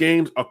 huge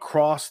games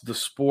across the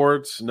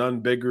sports. None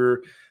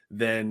bigger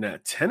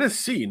than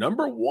Tennessee.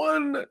 Number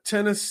 1,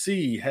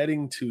 Tennessee,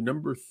 heading to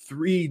number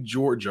 3,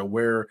 Georgia,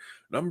 where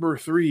number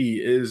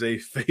 3 is a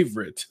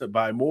favorite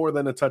by more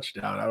than a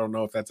touchdown. I don't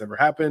know if that's ever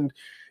happened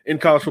in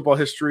college football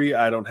history.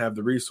 I don't have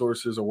the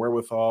resources or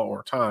wherewithal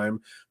or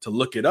time to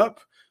look it up.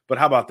 But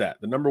how about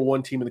that? The number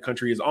 1 team in the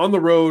country is on the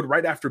road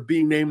right after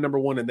being named number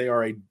 1, and they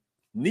are a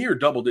near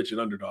double-digit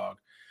underdog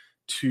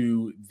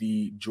to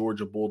the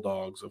Georgia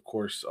Bulldogs. Of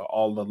course,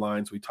 all the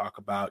lines we talk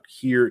about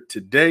here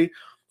today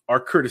are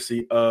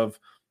courtesy of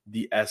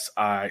the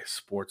SI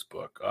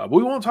Sportsbook. But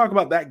we won't talk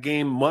about that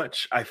game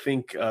much. I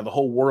think the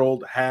whole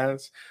world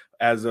has,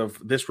 as of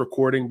this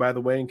recording, by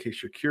the way, in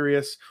case you're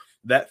curious.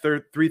 That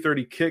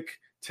 3:30 kick,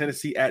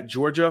 Tennessee at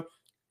Georgia,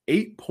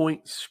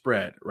 8-point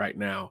spread right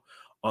now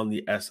on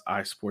the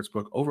SI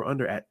Sportsbook, over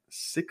under at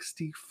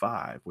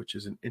 65, which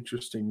is an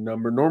interesting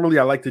number. Normally,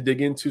 I like to dig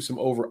into some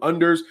over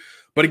unders,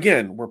 but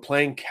again, we're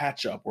playing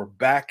catch up. We're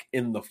back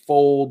in the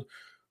fold.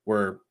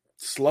 We're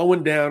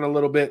slowing down a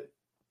little bit,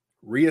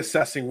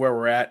 reassessing where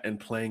we're at, and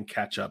playing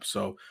catch up.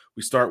 So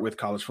we start with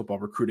college football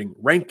recruiting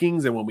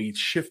rankings, and when we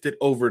shift it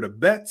over to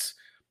bets,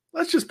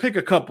 let's just pick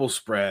a couple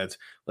spreads.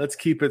 Let's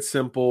keep it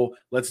simple.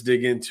 Let's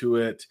dig into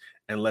it,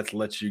 and let's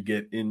let you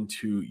get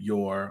into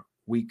your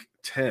week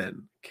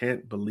 10.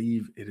 Can't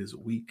believe it is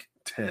week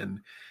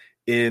 10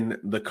 in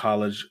the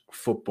college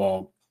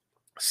football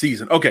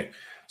season. Okay,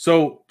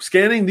 so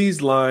scanning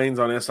these lines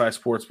on SI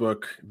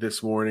Sportsbook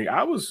this morning,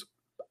 I was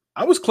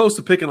close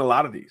to picking a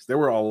lot of these. There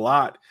were a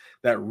lot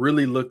that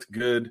really looked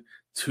good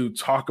to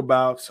talk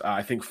about.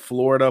 I think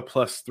Florida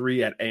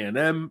 +3 at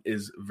A&M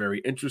is very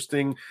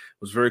interesting.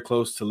 Was very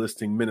close to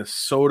listing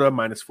Minnesota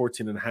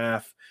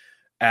 -14.5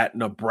 at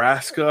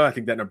Nebraska. I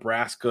think that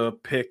Nebraska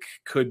pick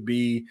could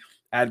be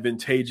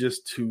advantageous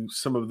to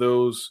some of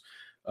those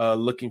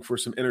looking for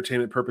some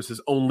entertainment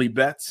purposes only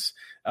bets.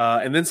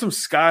 And then some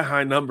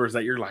sky-high numbers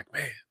that you're like,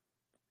 man,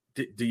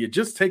 do you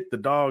just take the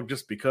dog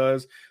just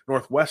because?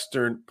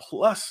 Northwestern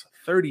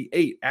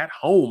 +38 at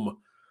home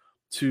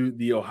to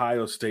the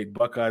Ohio State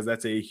Buckeyes.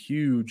 That's a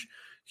huge,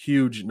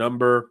 huge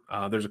number.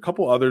 There's a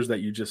couple others that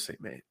you just say,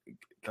 man,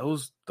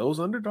 those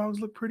underdogs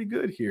look pretty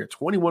good here.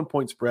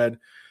 21-point spread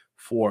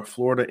for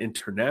Florida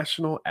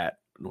International at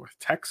North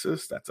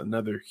Texas. That's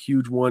another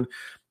huge one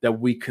that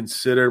we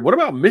considered. What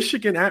about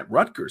Michigan at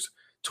Rutgers?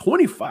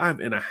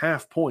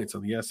 25.5 points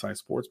on the SI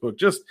Sportsbook.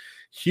 Just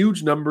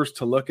huge numbers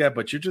to look at,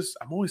 but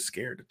I'm always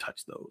scared to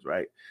touch those,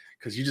 right?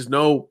 Because you just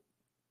know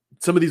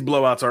some of these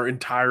blowouts are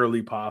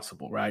entirely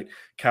possible, right?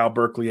 Cal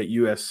Berkeley at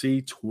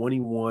USC,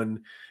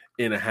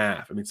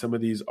 21.5. I mean, some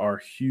of these are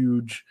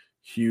huge,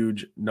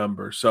 huge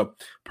number. So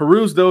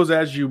peruse those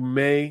as you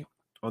may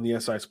on the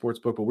SI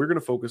Sportsbook, but we're going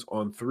to focus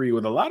on 3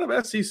 with a lot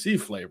of SEC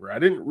flavor. I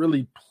didn't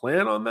really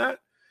plan on that,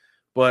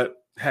 but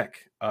heck,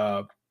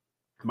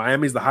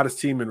 Miami's the hottest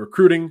team in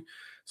recruiting.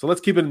 So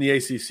let's keep it in the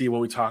ACC when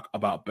we talk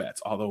about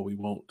bets, although we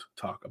won't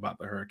talk about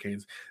the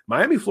Hurricanes.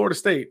 Miami, Florida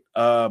State,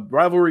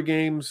 rivalry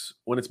games,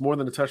 when it's more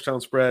than a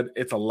touchdown spread,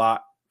 it's a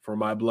lot for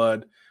my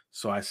blood,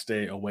 so I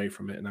stay away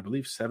from it. And I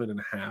believe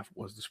 7.5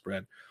 was the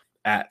spread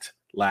at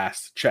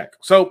last check.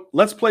 So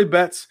let's play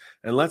bets,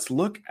 and let's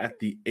look at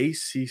the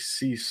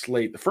ACC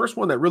slate. The first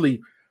one that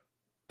really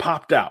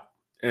popped out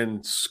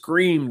and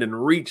screamed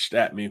and reached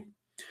at me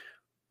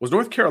was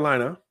North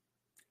Carolina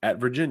at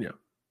Virginia.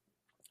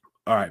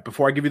 All right,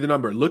 before I give you the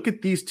number, look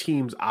at these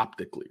teams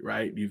optically,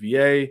 right?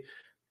 UVA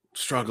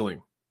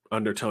struggling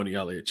under Tony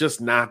Elliott. Just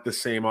not the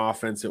same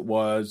offense it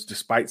was,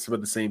 despite some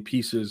of the same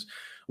pieces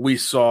we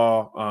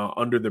saw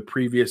under the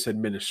previous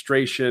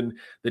administration.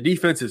 The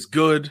defense is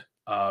good,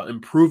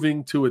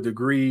 improving to a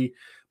degree,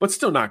 but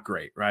still not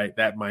great, right?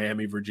 That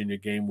Miami-Virginia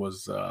game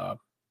was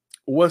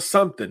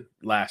something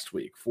last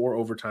week. 4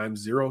 overtimes,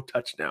 0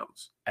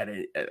 touchdowns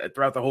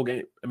throughout the whole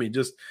game. I mean,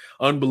 just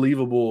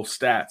unbelievable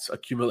stats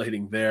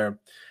accumulating there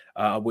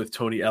with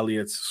Tony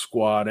Elliott's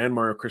squad and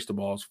Mario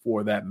Cristobal's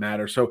for that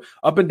matter. So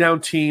up and down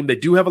team. They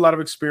do have a lot of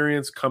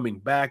experience coming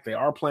back. They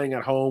are playing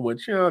at home,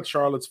 which, it's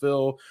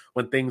Charlottesville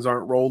when things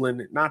aren't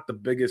rolling. Not the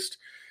biggest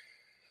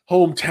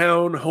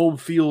hometown, home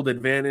field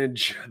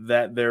advantage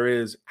that there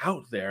is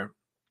out there.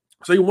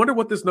 So you wonder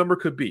what this number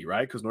could be,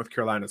 right? Because North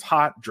Carolina's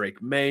hot.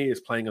 Drake May is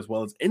playing as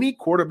well as any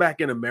quarterback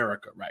in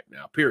America right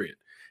now, period.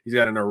 He's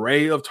got an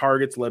array of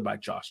targets led by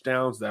Josh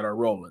Downs that are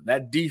rolling.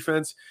 That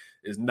defense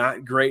is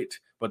not great,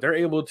 but they're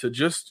able to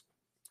just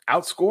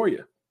outscore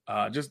you.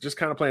 Just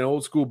kind of playing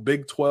old school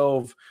Big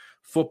 12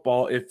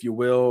 football, if you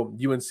will.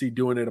 UNC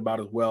doing it about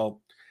as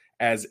well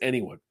as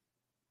anyone.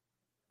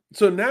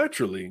 So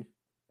naturally,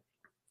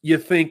 you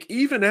think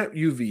even at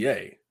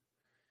UVA,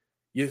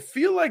 you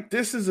feel like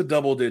this is a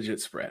double-digit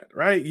spread,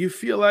 right? You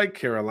feel like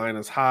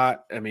Carolina's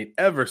hot. I mean,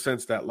 ever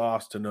since that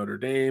loss to Notre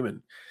Dame,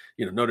 and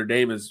Notre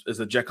Dame is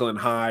a Jekyll and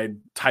Hyde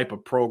type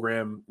of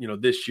program,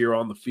 this year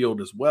on the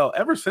field as well.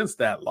 Ever since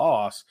that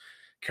loss,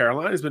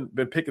 Carolina's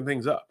been picking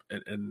things up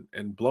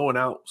and blowing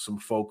out some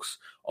folks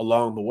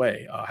along the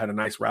way. Had a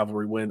nice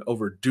rivalry win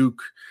over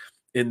Duke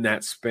in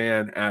that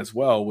span as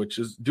well, which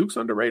is Duke's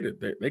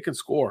underrated. They can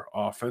score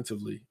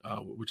offensively,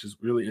 which is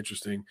really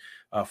interesting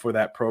for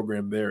that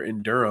program there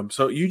in Durham.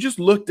 So you just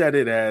looked at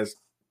it as,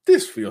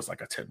 this feels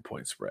like a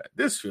 10-point spread.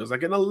 This feels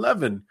like an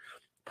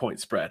 11-point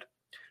spread.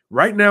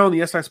 Right now in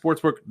the SI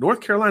Sportsbook,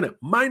 North Carolina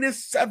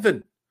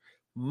 -7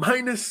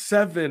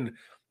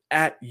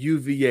 at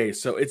UVA.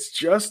 So it's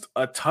just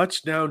a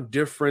touchdown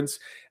difference.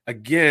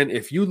 Again,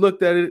 if you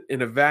looked at it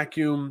in a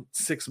vacuum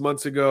 6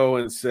 months ago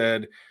and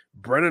said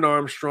Brennan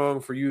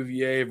Armstrong for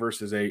UVA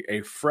versus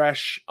a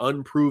fresh,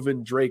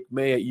 unproven Drake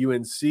May at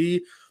UNC,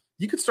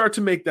 you could start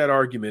to make that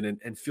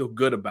argument and feel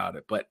good about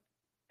it. But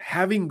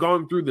having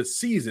gone through the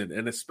season,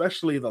 and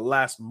especially the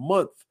last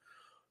month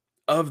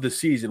of the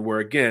season, where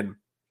again,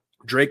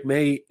 Drake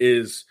May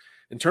is,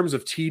 in terms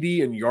of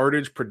TD and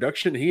yardage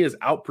production, he is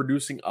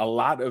outproducing a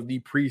lot of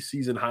the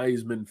preseason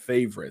Heisman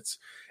favorites,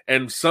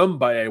 and some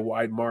by a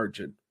wide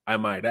margin, I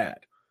might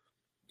add.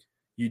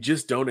 You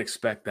just don't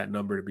expect that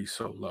number to be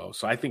so low.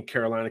 So I think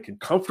Carolina can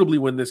comfortably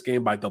win this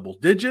game by double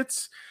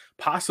digits,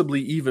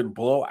 possibly even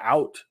blow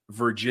out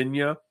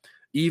Virginia,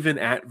 even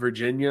at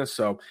Virginia.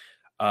 So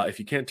if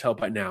you can't tell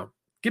by now,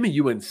 give me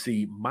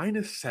UNC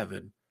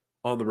 -7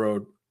 on the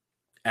road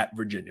at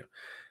Virginia.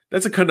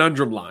 That's a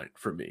conundrum line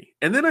for me.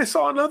 And then I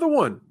saw another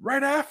one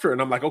right after,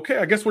 and I'm like, okay,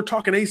 I guess we're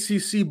talking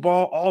ACC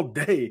ball all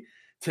day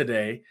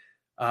today,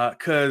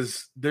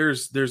 because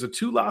there's a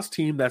 2-loss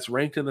team that's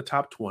ranked in the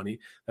top 20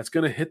 that's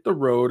going to hit the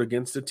road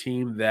against a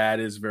team that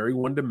is very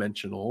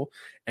one-dimensional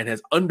and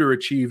has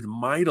underachieved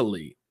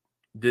mightily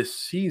this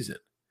season.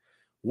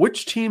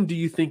 Which team do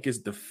you think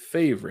is the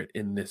favorite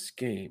in this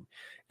game?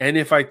 And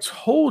if I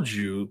told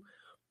you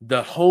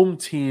the home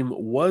team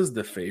was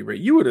the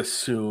favorite, you would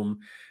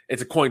assume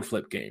it's a coin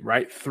flip game,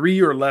 right?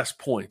 3 or less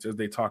points, as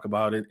they talk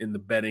about it in the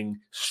betting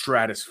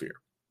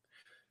stratosphere.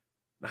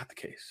 Not the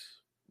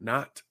case.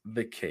 Not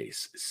the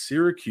case.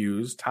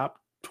 Syracuse, top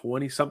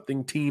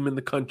 20-something team in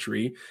the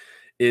country,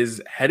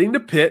 is heading to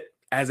Pitt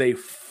as a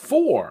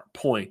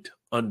 4-point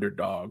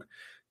underdog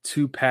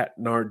to Pat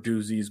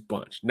Narduzzi's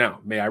bunch.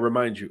 Now, may I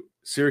remind you,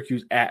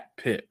 Syracuse at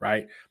Pitt,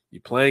 right?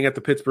 You're playing at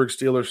the Pittsburgh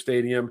Steelers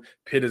Stadium.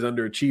 Pitt is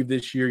underachieved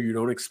this year. You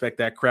don't expect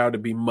that crowd to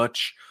be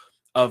much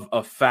of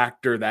a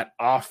factor. That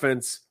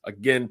offense,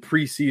 again,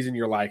 preseason,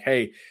 you're like,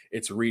 hey,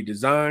 it's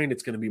redesigned.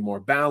 It's going to be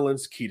more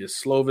balanced. Keita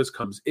Slovis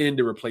comes in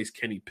to replace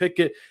Kenny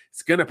Pickett.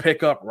 It's going to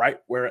pick up right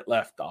where it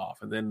left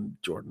off. And then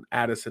Jordan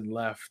Addison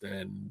left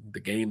and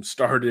the game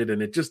started,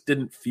 and it just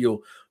didn't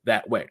feel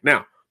that way.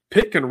 Now,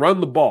 Pitt can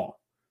run the ball.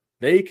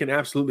 They can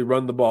absolutely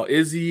run the ball.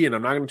 Izzy, and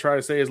I'm not going to try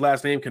to say his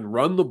last name, can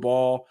run the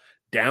ball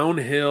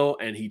downhill,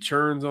 and he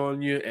churns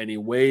on you, and he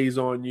weighs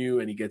on you,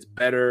 and he gets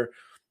better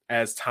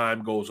as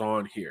time goes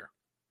on here.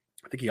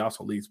 I think he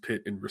also leads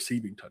Pitt in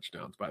receiving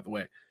touchdowns, by the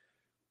way.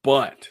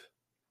 But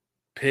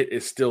Pitt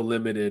is still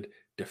limited.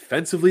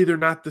 Defensively, they're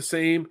not the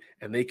same,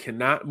 and they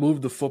cannot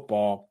move the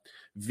football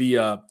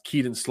via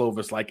Kedon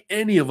Slovis like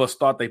any of us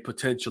thought they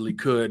potentially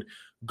could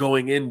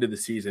going into the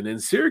season.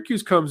 And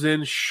Syracuse comes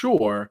in,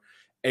 sure,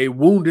 a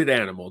wounded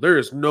animal. There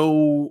is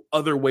no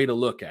other way to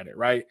look at it,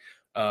 right?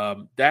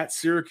 That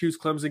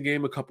Syracuse-Clemson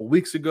game a couple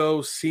weeks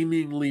ago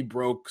seemingly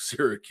broke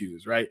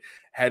Syracuse, right?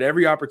 Had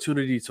every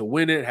opportunity to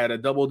win it, had a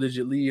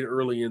double-digit lead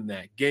early in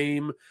that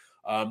game.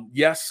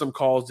 Yes, some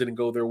calls didn't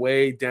go their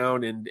way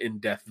down in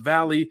Death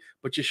Valley,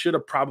 but you should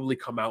have probably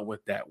come out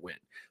with that win.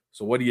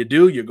 So what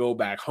do? You go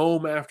back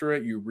home after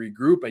it, you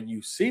regroup, and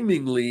you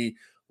seemingly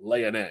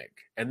lay an egg.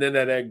 And then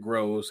that egg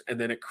grows, and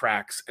then it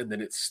cracks, and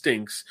then it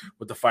stinks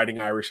with the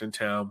Fighting Irish in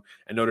town.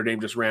 And Notre Dame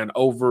just ran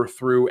over,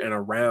 through, and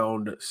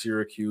around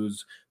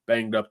Syracuse,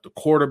 banged up the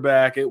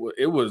quarterback. It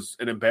was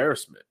an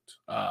embarrassment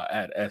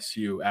at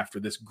SU after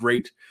this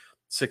great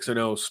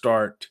 6-0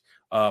 start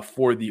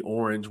for the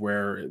Orange,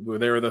 where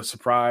they were the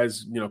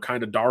surprise,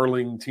 kind of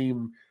darling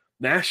team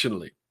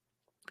nationally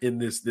in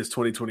this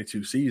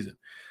 2022 season.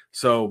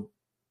 So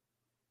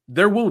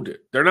they're wounded.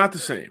 They're not the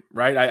same,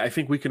 right? I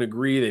think we can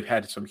agree they've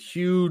had some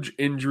huge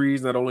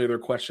injuries. Not only are there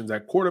questions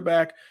at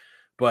quarterback,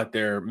 but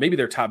maybe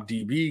their top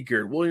DB,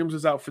 Garrett Williams,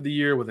 is out for the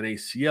year with an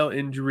ACL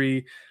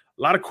injury.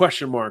 A lot of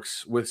question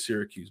marks with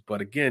Syracuse.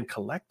 But again,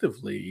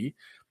 collectively,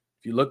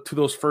 if you look to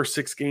those first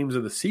 6 games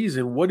of the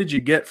season, what did you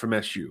get from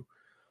SU?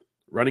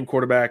 Running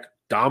quarterback,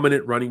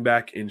 dominant running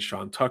back in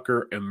Sean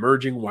Tucker,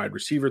 emerging wide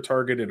receiver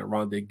target in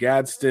Aronde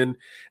Gadsden,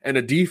 and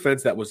a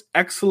defense that was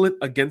excellent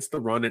against the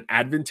run and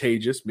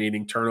advantageous,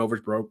 meaning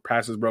turnovers,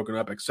 passes broken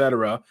up,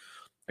 etc.,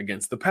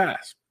 against the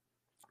pass.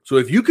 So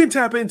if you can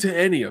tap into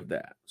any of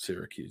that,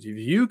 Syracuse, if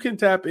you can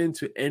tap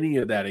into any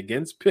of that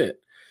against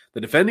Pitt, the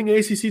defending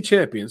ACC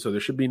champion, so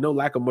there should be no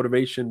lack of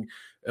motivation,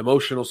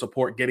 emotional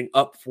support getting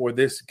up for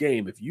this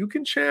game. If you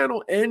can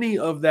channel any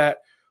of that,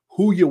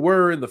 who you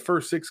were in the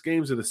first 6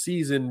 games of the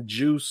season,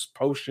 juice,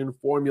 potion,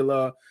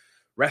 formula,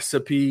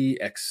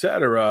 recipe,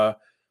 etc.,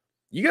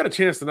 you got a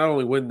chance to not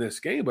only win this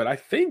game, but I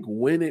think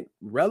win it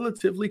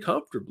relatively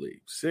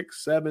comfortably,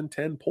 6, 7,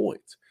 10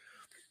 points.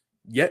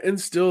 Yet and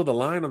still, the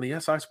line on the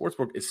SI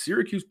Sportsbook is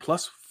Syracuse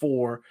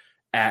 +4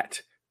 at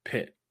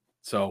Pitt.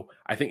 So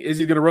I think, is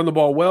he going to run the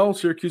ball well?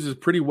 Syracuse is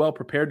pretty well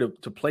prepared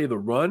to play the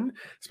run,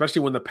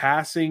 especially when the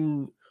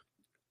passing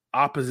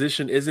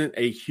opposition isn't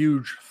a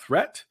huge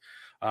threat.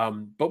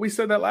 But we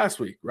said that last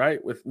week,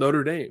 right, with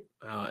Notre Dame.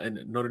 And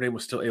Notre Dame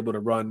was still able to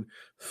run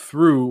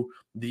through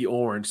the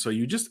Orange. So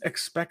you just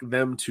expect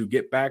them to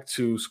get back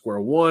to square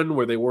one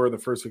where they were the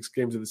first 6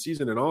 games of the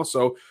season, and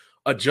also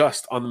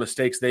adjust on the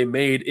mistakes they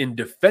made in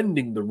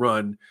defending the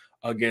run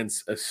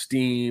against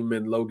Esteem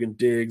and Logan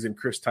Diggs and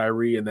Chris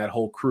Tyree and that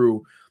whole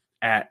crew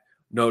at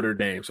Notre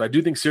Dame. So I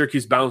do think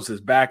Syracuse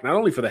bounces back, not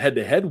only for the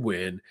head-to-head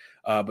win,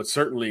 but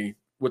certainly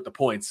with the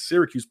points.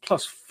 Syracuse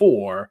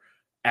 +4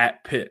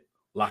 at Pitt.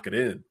 Lock it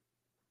in.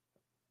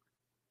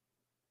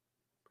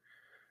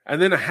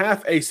 And then a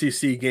half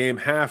ACC game,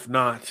 half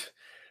not,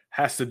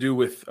 has to do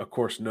with, of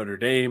course, Notre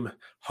Dame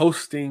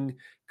hosting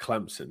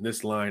Clemson.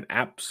 This line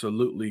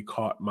absolutely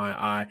caught my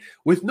eye.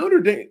 With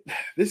Notre Dame,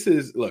 this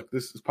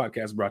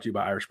podcast brought to you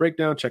by Irish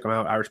Breakdown. Check them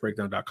out,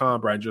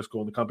 irishbreakdown.com. Brian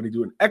Driscoll and the company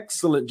do an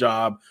excellent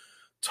job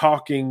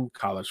talking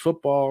college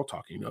football,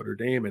 talking Notre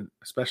Dame, and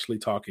especially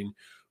talking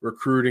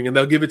recruiting. And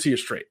they'll give it to you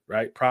straight,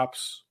 right?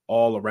 Props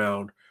all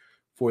around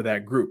for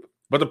that group.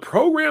 But the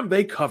program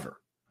they cover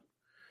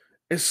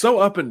is so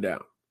up and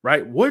down,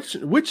 right? Which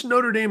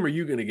Notre Dame are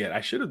you going to get?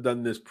 I should have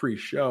done this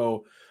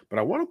pre-show, but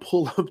I want to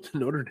pull up the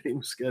Notre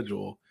Dame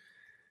schedule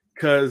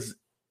because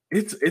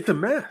it's a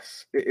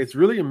mess. It's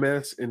really a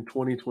mess in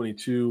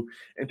 2022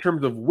 in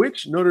terms of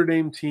which Notre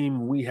Dame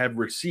team we have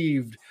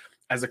received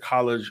as a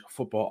college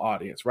football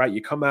audience, right?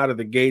 You come out of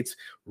the gates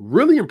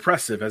really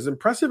impressive as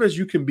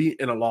you can be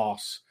in a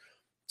loss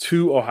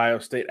to Ohio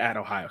State at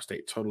Ohio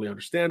State. Totally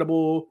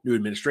understandable. New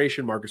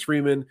administration, Marcus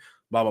Freeman,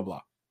 blah, blah,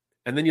 blah.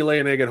 And then you lay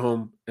an egg at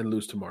home and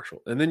lose to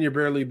Marshall. And then you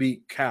barely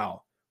beat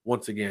Cal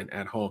once again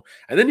at home.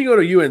 And then you go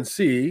to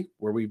UNC,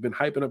 where we've been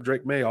hyping up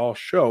Drake May all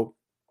show,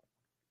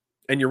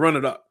 and you run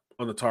it up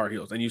on the Tar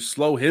Heels, and you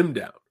slow him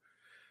down,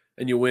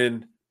 and you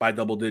win by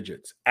double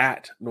digits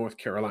at North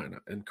Carolina.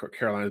 And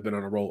Carolina's been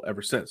on a roll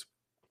ever since.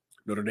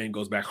 Notre Dame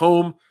goes back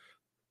home.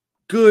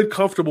 Good,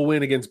 comfortable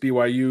win against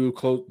BYU.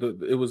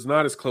 It was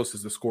not as close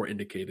as the score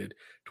indicated,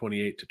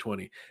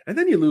 28-20. And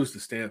then you lose to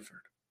Stanford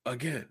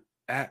again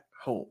at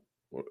home.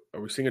 Are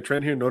we seeing a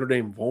trend here? Notre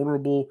Dame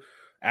vulnerable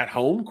at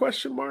home? ?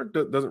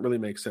 Doesn't really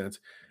make sense.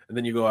 And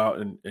then you go out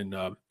and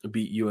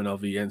beat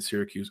UNLV and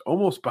Syracuse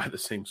almost by the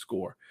same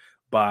score,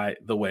 by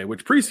the way,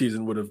 which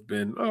preseason would have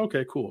been, oh,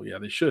 okay, cool. Yeah,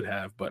 they should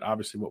have. But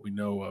obviously what we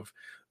know of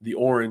the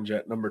Orange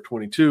at number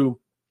 22,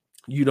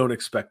 you don't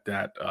expect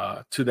that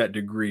to that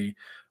degree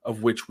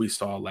of which we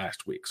saw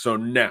last week. So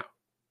now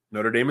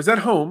Notre Dame is at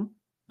home.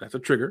 That's a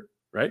trigger,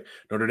 right?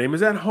 Notre Dame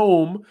is at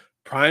home,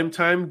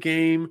 primetime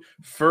game.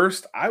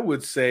 First, I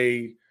would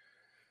say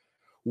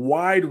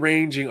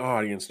wide-ranging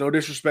audience. No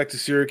disrespect to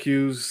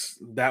Syracuse.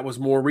 That was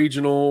more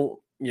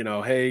regional.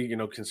 Hey,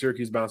 can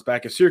Syracuse bounce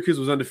back? If Syracuse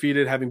was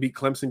undefeated, having beat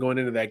Clemson going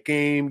into that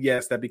game,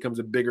 yes, that becomes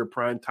a bigger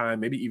prime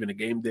time, maybe even a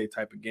game day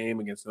type of game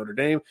against Notre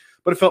Dame.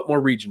 But it felt more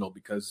regional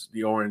because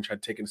the Orange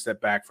had taken a step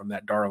back from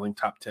that darling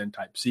top 10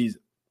 type season.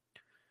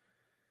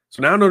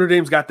 So now Notre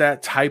Dame's got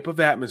that type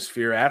of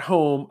atmosphere at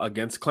home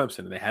against Clemson.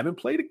 And they haven't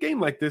played a game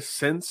like this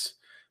since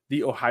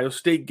the Ohio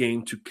State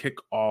game to kick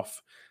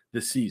off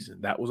the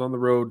season. That was on the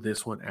road,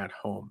 this one at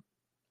home.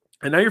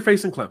 And now you're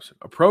facing Clemson,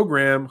 a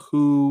program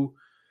who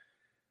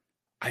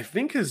I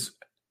think has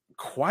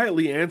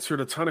quietly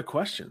answered a ton of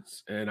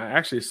questions. And I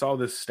actually saw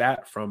this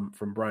stat from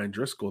Brian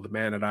Driscoll, the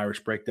man at Irish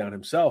Breakdown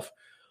himself.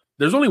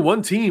 There's only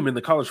one team in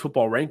the college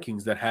football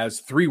rankings that has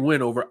 3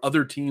 wins over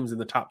other teams in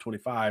the top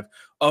 25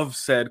 of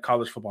said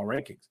college football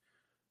rankings.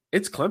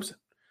 It's Clemson.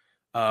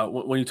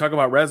 When you talk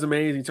about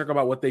resumes, you talk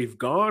about what they've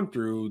gone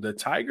through, the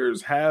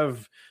Tigers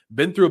have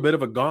been through a bit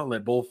of a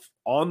gauntlet, both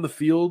on the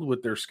field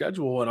with their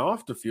schedule and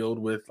off the field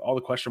with all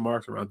the question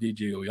marks around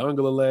DJ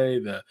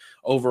Uiagalelei, the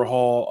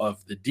overhaul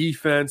of the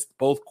defense,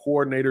 both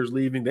coordinators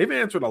leaving. They've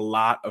answered a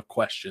lot of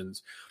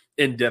questions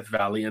in Death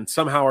Valley and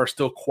somehow are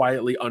still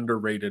quietly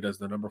underrated as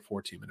the number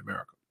 4 team in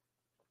America.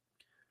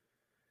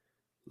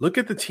 Look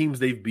at the teams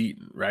they've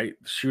beaten, right?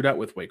 The shootout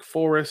with Wake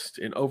Forest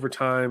in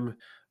overtime,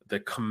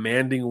 the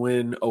commanding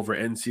win over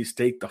NC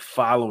State the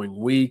following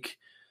week.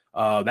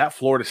 That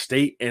Florida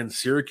State and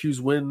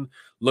Syracuse win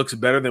looks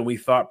better than we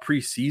thought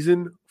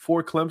preseason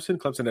for Clemson.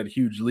 Clemson had a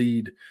huge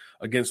lead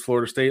against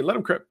Florida State. Let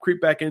them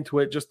creep back into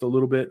it just a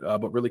little bit,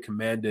 but really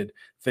commanded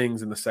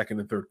things in the second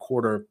and third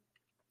quarter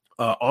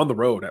on the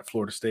road at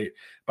Florida State,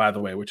 by the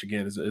way, which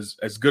again is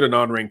as good a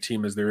non-ranked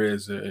team as there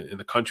is in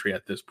the country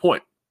at this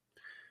point.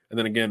 And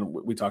then again,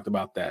 we talked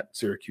about that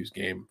Syracuse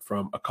game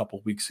from a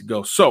couple weeks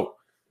ago. So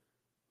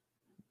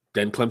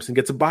then Clemson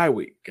gets a bye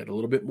week, get a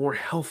little bit more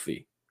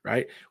healthy,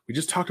 right? We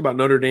just talked about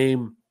Notre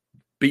Dame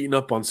beating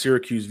up on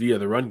Syracuse via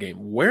the run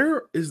game.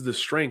 Where is the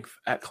strength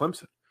at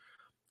Clemson?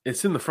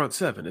 It's in the front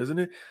 7, isn't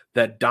it?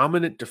 That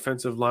dominant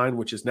defensive line,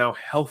 which is now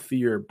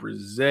healthier.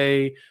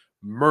 Brise,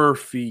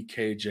 Murphy,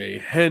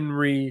 KJ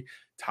Henry,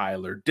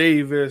 Tyler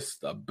Davis,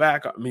 the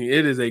backup. I mean,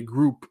 it is a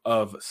group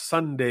of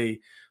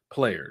Sunday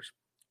players.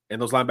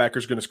 And those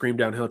linebackers are going to scream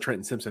downhill,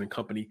 Trenton Simpson and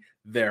company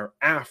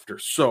thereafter.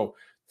 So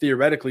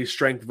theoretically,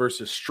 strength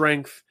versus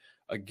strength.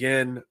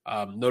 Again,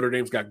 Notre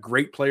Dame's got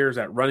great players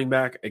at running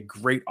back, a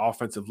great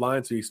offensive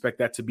line. So you expect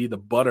that to be the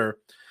butter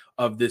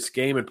of this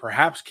game and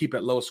perhaps keep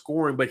it low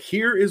scoring. But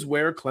here is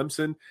where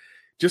Clemson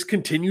just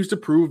continues to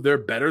prove they're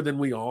better than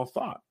we all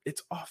thought.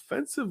 It's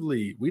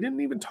offensively. We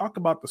didn't even talk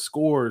about the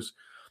scores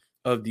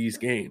of these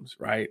games,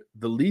 right?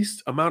 The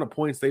least amount of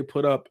points they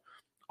put up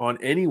on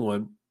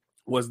anyone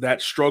was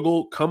that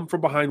struggle come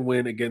from behind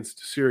win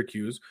against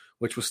Syracuse,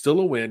 which was still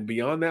a win.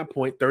 Beyond that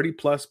point,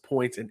 30-plus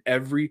points in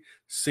every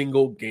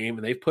single game.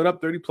 And they've put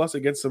up 30-plus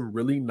against some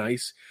really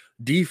nice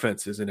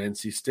defenses in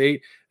NC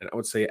State, and I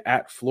would say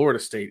at Florida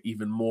State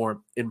even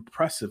more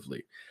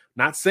impressively.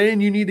 Not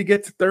saying you need to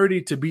get to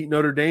 30 to beat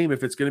Notre Dame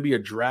if it's going to be a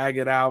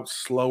drag-it-out,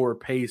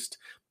 slower-paced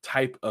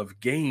type of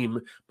game,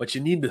 but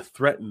you need to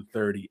threaten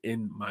 30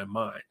 in my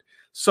mind.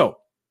 So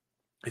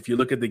if you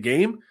look at the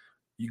game,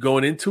 you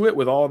going into it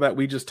with all that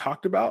we just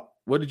talked about,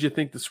 what did you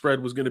think the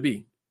spread was going to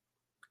be?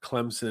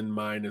 Clemson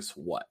minus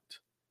what?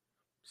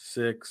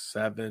 6,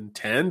 7,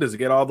 10? Does it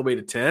get all the way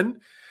to 10?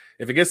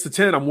 If it gets to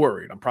 10, I'm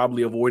worried. I'm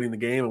probably avoiding the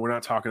game, and we're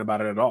not talking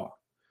about it at all.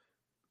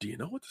 Do you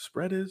know what the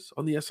spread is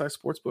on the SI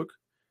Sportsbook?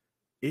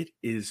 It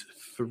is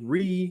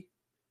 3.5,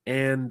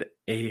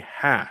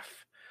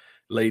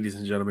 ladies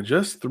and gentlemen.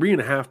 Just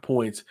 3.5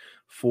 points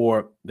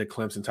for the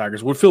Clemson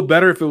Tigers. Would feel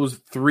better if it was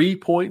 3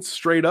 points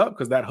straight up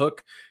because that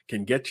hook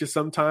can get you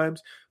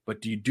sometimes.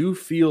 But do you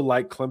feel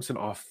like Clemson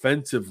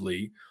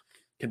offensively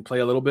can play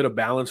a little bit of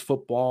balanced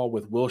football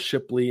with Will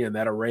Shipley and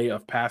that array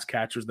of pass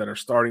catchers that are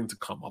starting to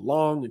come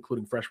along,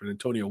 including freshman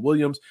Antonio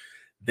Williams?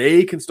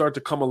 They can start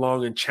to come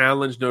along and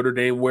challenge Notre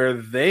Dame where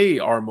they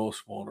are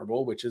most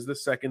vulnerable, which is the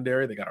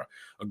secondary. They got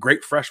a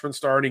great freshman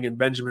starting in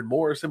Benjamin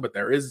Morrison, but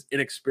there is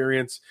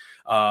inexperienced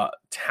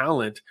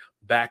talent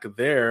back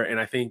there.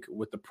 And I think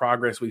with the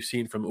progress we've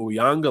seen from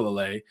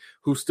Uiagalelei,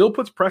 who still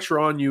puts pressure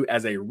on you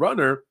as a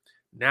runner,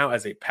 now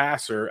as a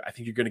passer, I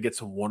think you're going to get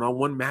some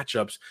one-on-one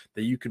matchups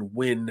that you can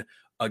win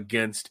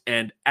against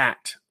and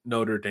at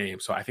Notre Dame.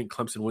 So I think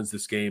Clemson wins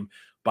this game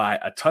by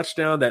a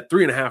touchdown. That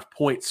 3.5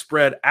 point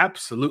spread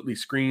absolutely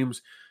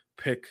screams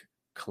pick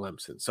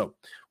Clemson. So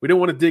we don't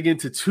want to dig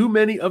into too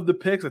many of the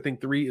picks. I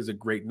think 3 is a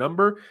great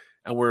number.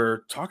 And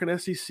we're talking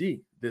SEC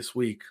this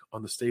week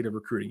on the state of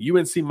recruiting.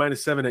 UNC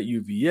 -7 at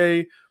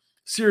UVA,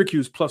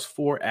 Syracuse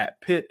 +4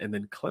 at Pitt, and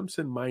then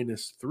Clemson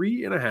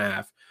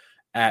 -3.5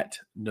 at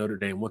Notre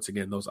Dame. Once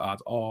again, those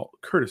odds all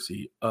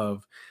courtesy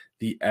of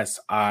the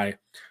SI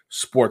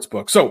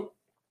Sportsbook. So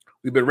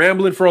we've been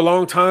rambling for a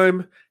long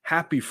time.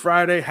 Happy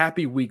Friday.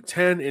 Happy week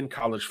 10 in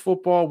college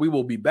football. We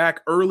will be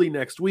back early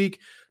next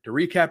week to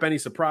recap any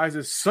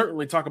surprises,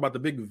 certainly talk about the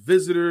big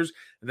visitors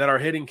that are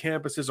hitting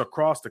campuses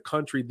across the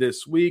country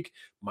this week.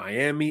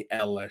 Miami,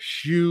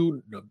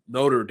 LSU,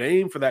 Notre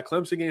Dame for that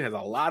Clemson game has a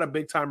lot of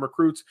big-time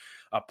recruits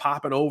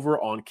popping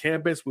over on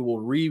campus. We will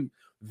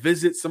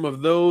revisit some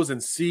of those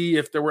and see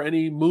if there were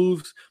any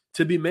moves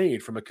to be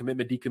made from a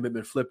commitment,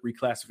 decommitment, flip,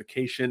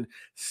 reclassification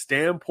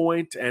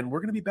standpoint. And we're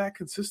going to be back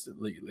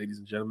consistently, ladies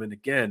and gentlemen.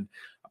 Again,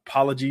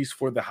 apologies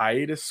for the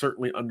hiatus,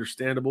 certainly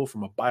understandable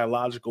from a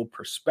biological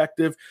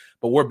perspective,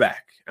 but we're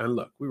back. And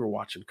look, we were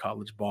watching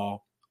college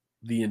ball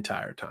the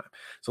entire time.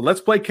 So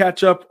let's play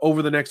catch up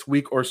over the next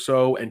week or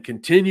so and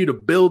continue to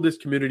build this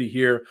community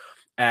here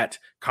at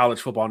College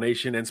Football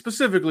Nation, and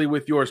specifically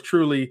with yours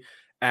truly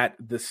at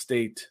the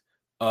State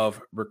of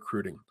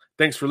Recruiting.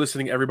 Thanks for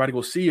listening, everybody.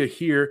 We'll see you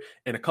here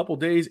in a couple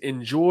days.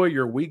 Enjoy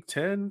your Week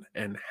 10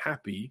 and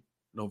happy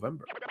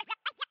November.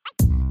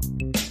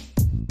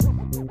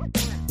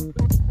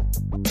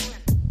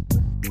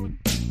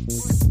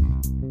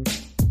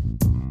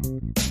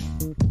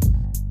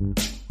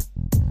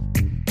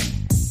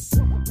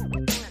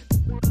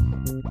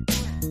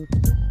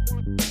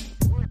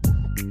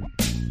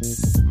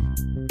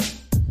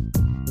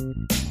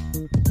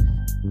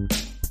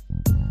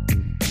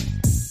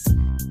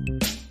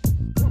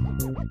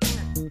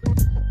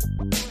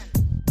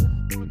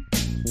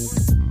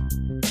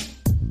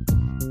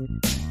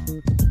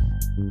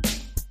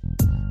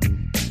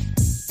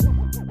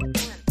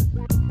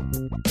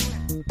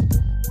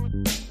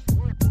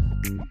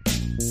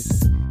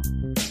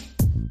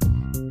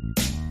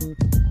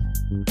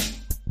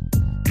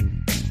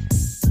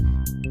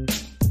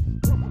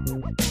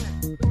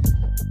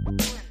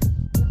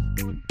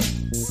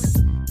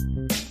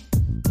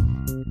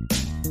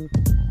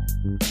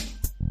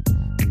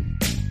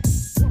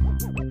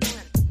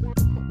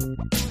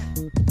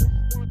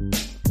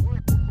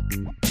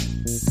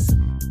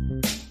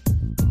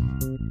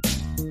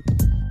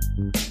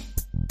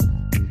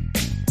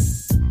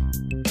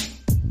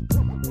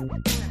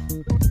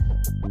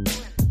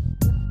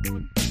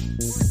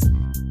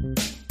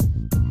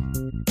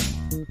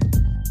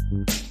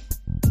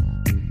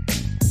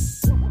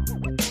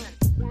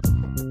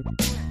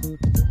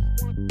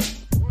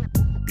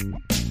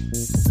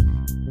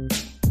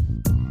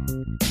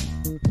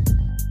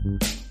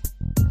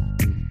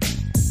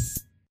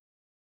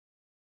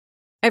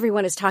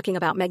 Everyone is talking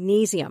about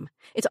magnesium.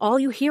 It's all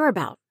you hear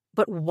about.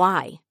 But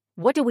why?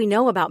 What do we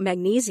know about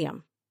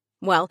magnesium?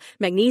 Well,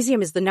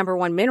 magnesium is the number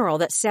one mineral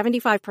that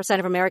 75%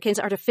 of Americans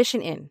are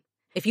deficient in.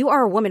 If you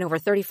are a woman over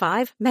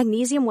 35,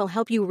 magnesium will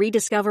help you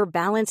rediscover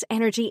balance,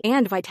 energy,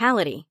 and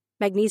vitality.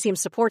 Magnesium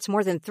supports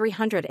more than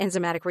 300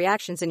 enzymatic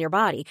reactions in your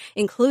body,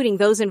 including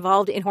those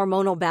involved in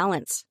hormonal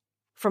balance.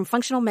 From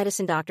functional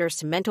medicine doctors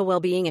to mental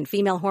well-being and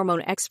female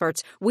hormone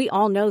experts, we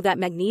all know that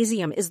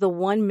magnesium is the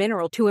one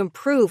mineral to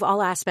improve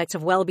all aspects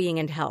of well-being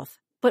and health.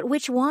 But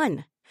which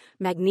one?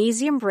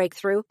 Magnesium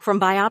Breakthrough from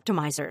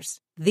Bioptimizers,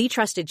 the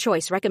trusted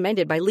choice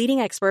recommended by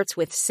leading experts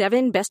with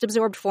 7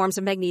 best-absorbed forms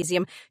of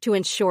magnesium to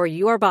ensure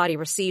your body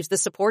receives the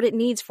support it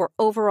needs for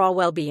overall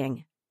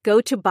well-being. Go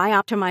to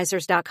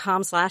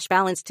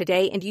bioptimizers.com/balance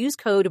today and use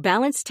code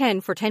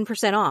BALANCE10 for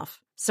 10%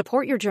 off.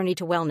 Support your journey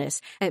to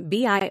wellness at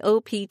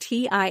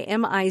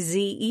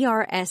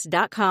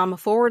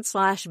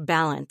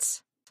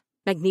bioptimizers.com/balance.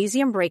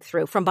 Magnesium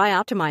Breakthrough from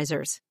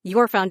Bioptimizers,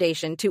 your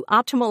foundation to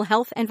optimal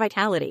health and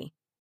vitality.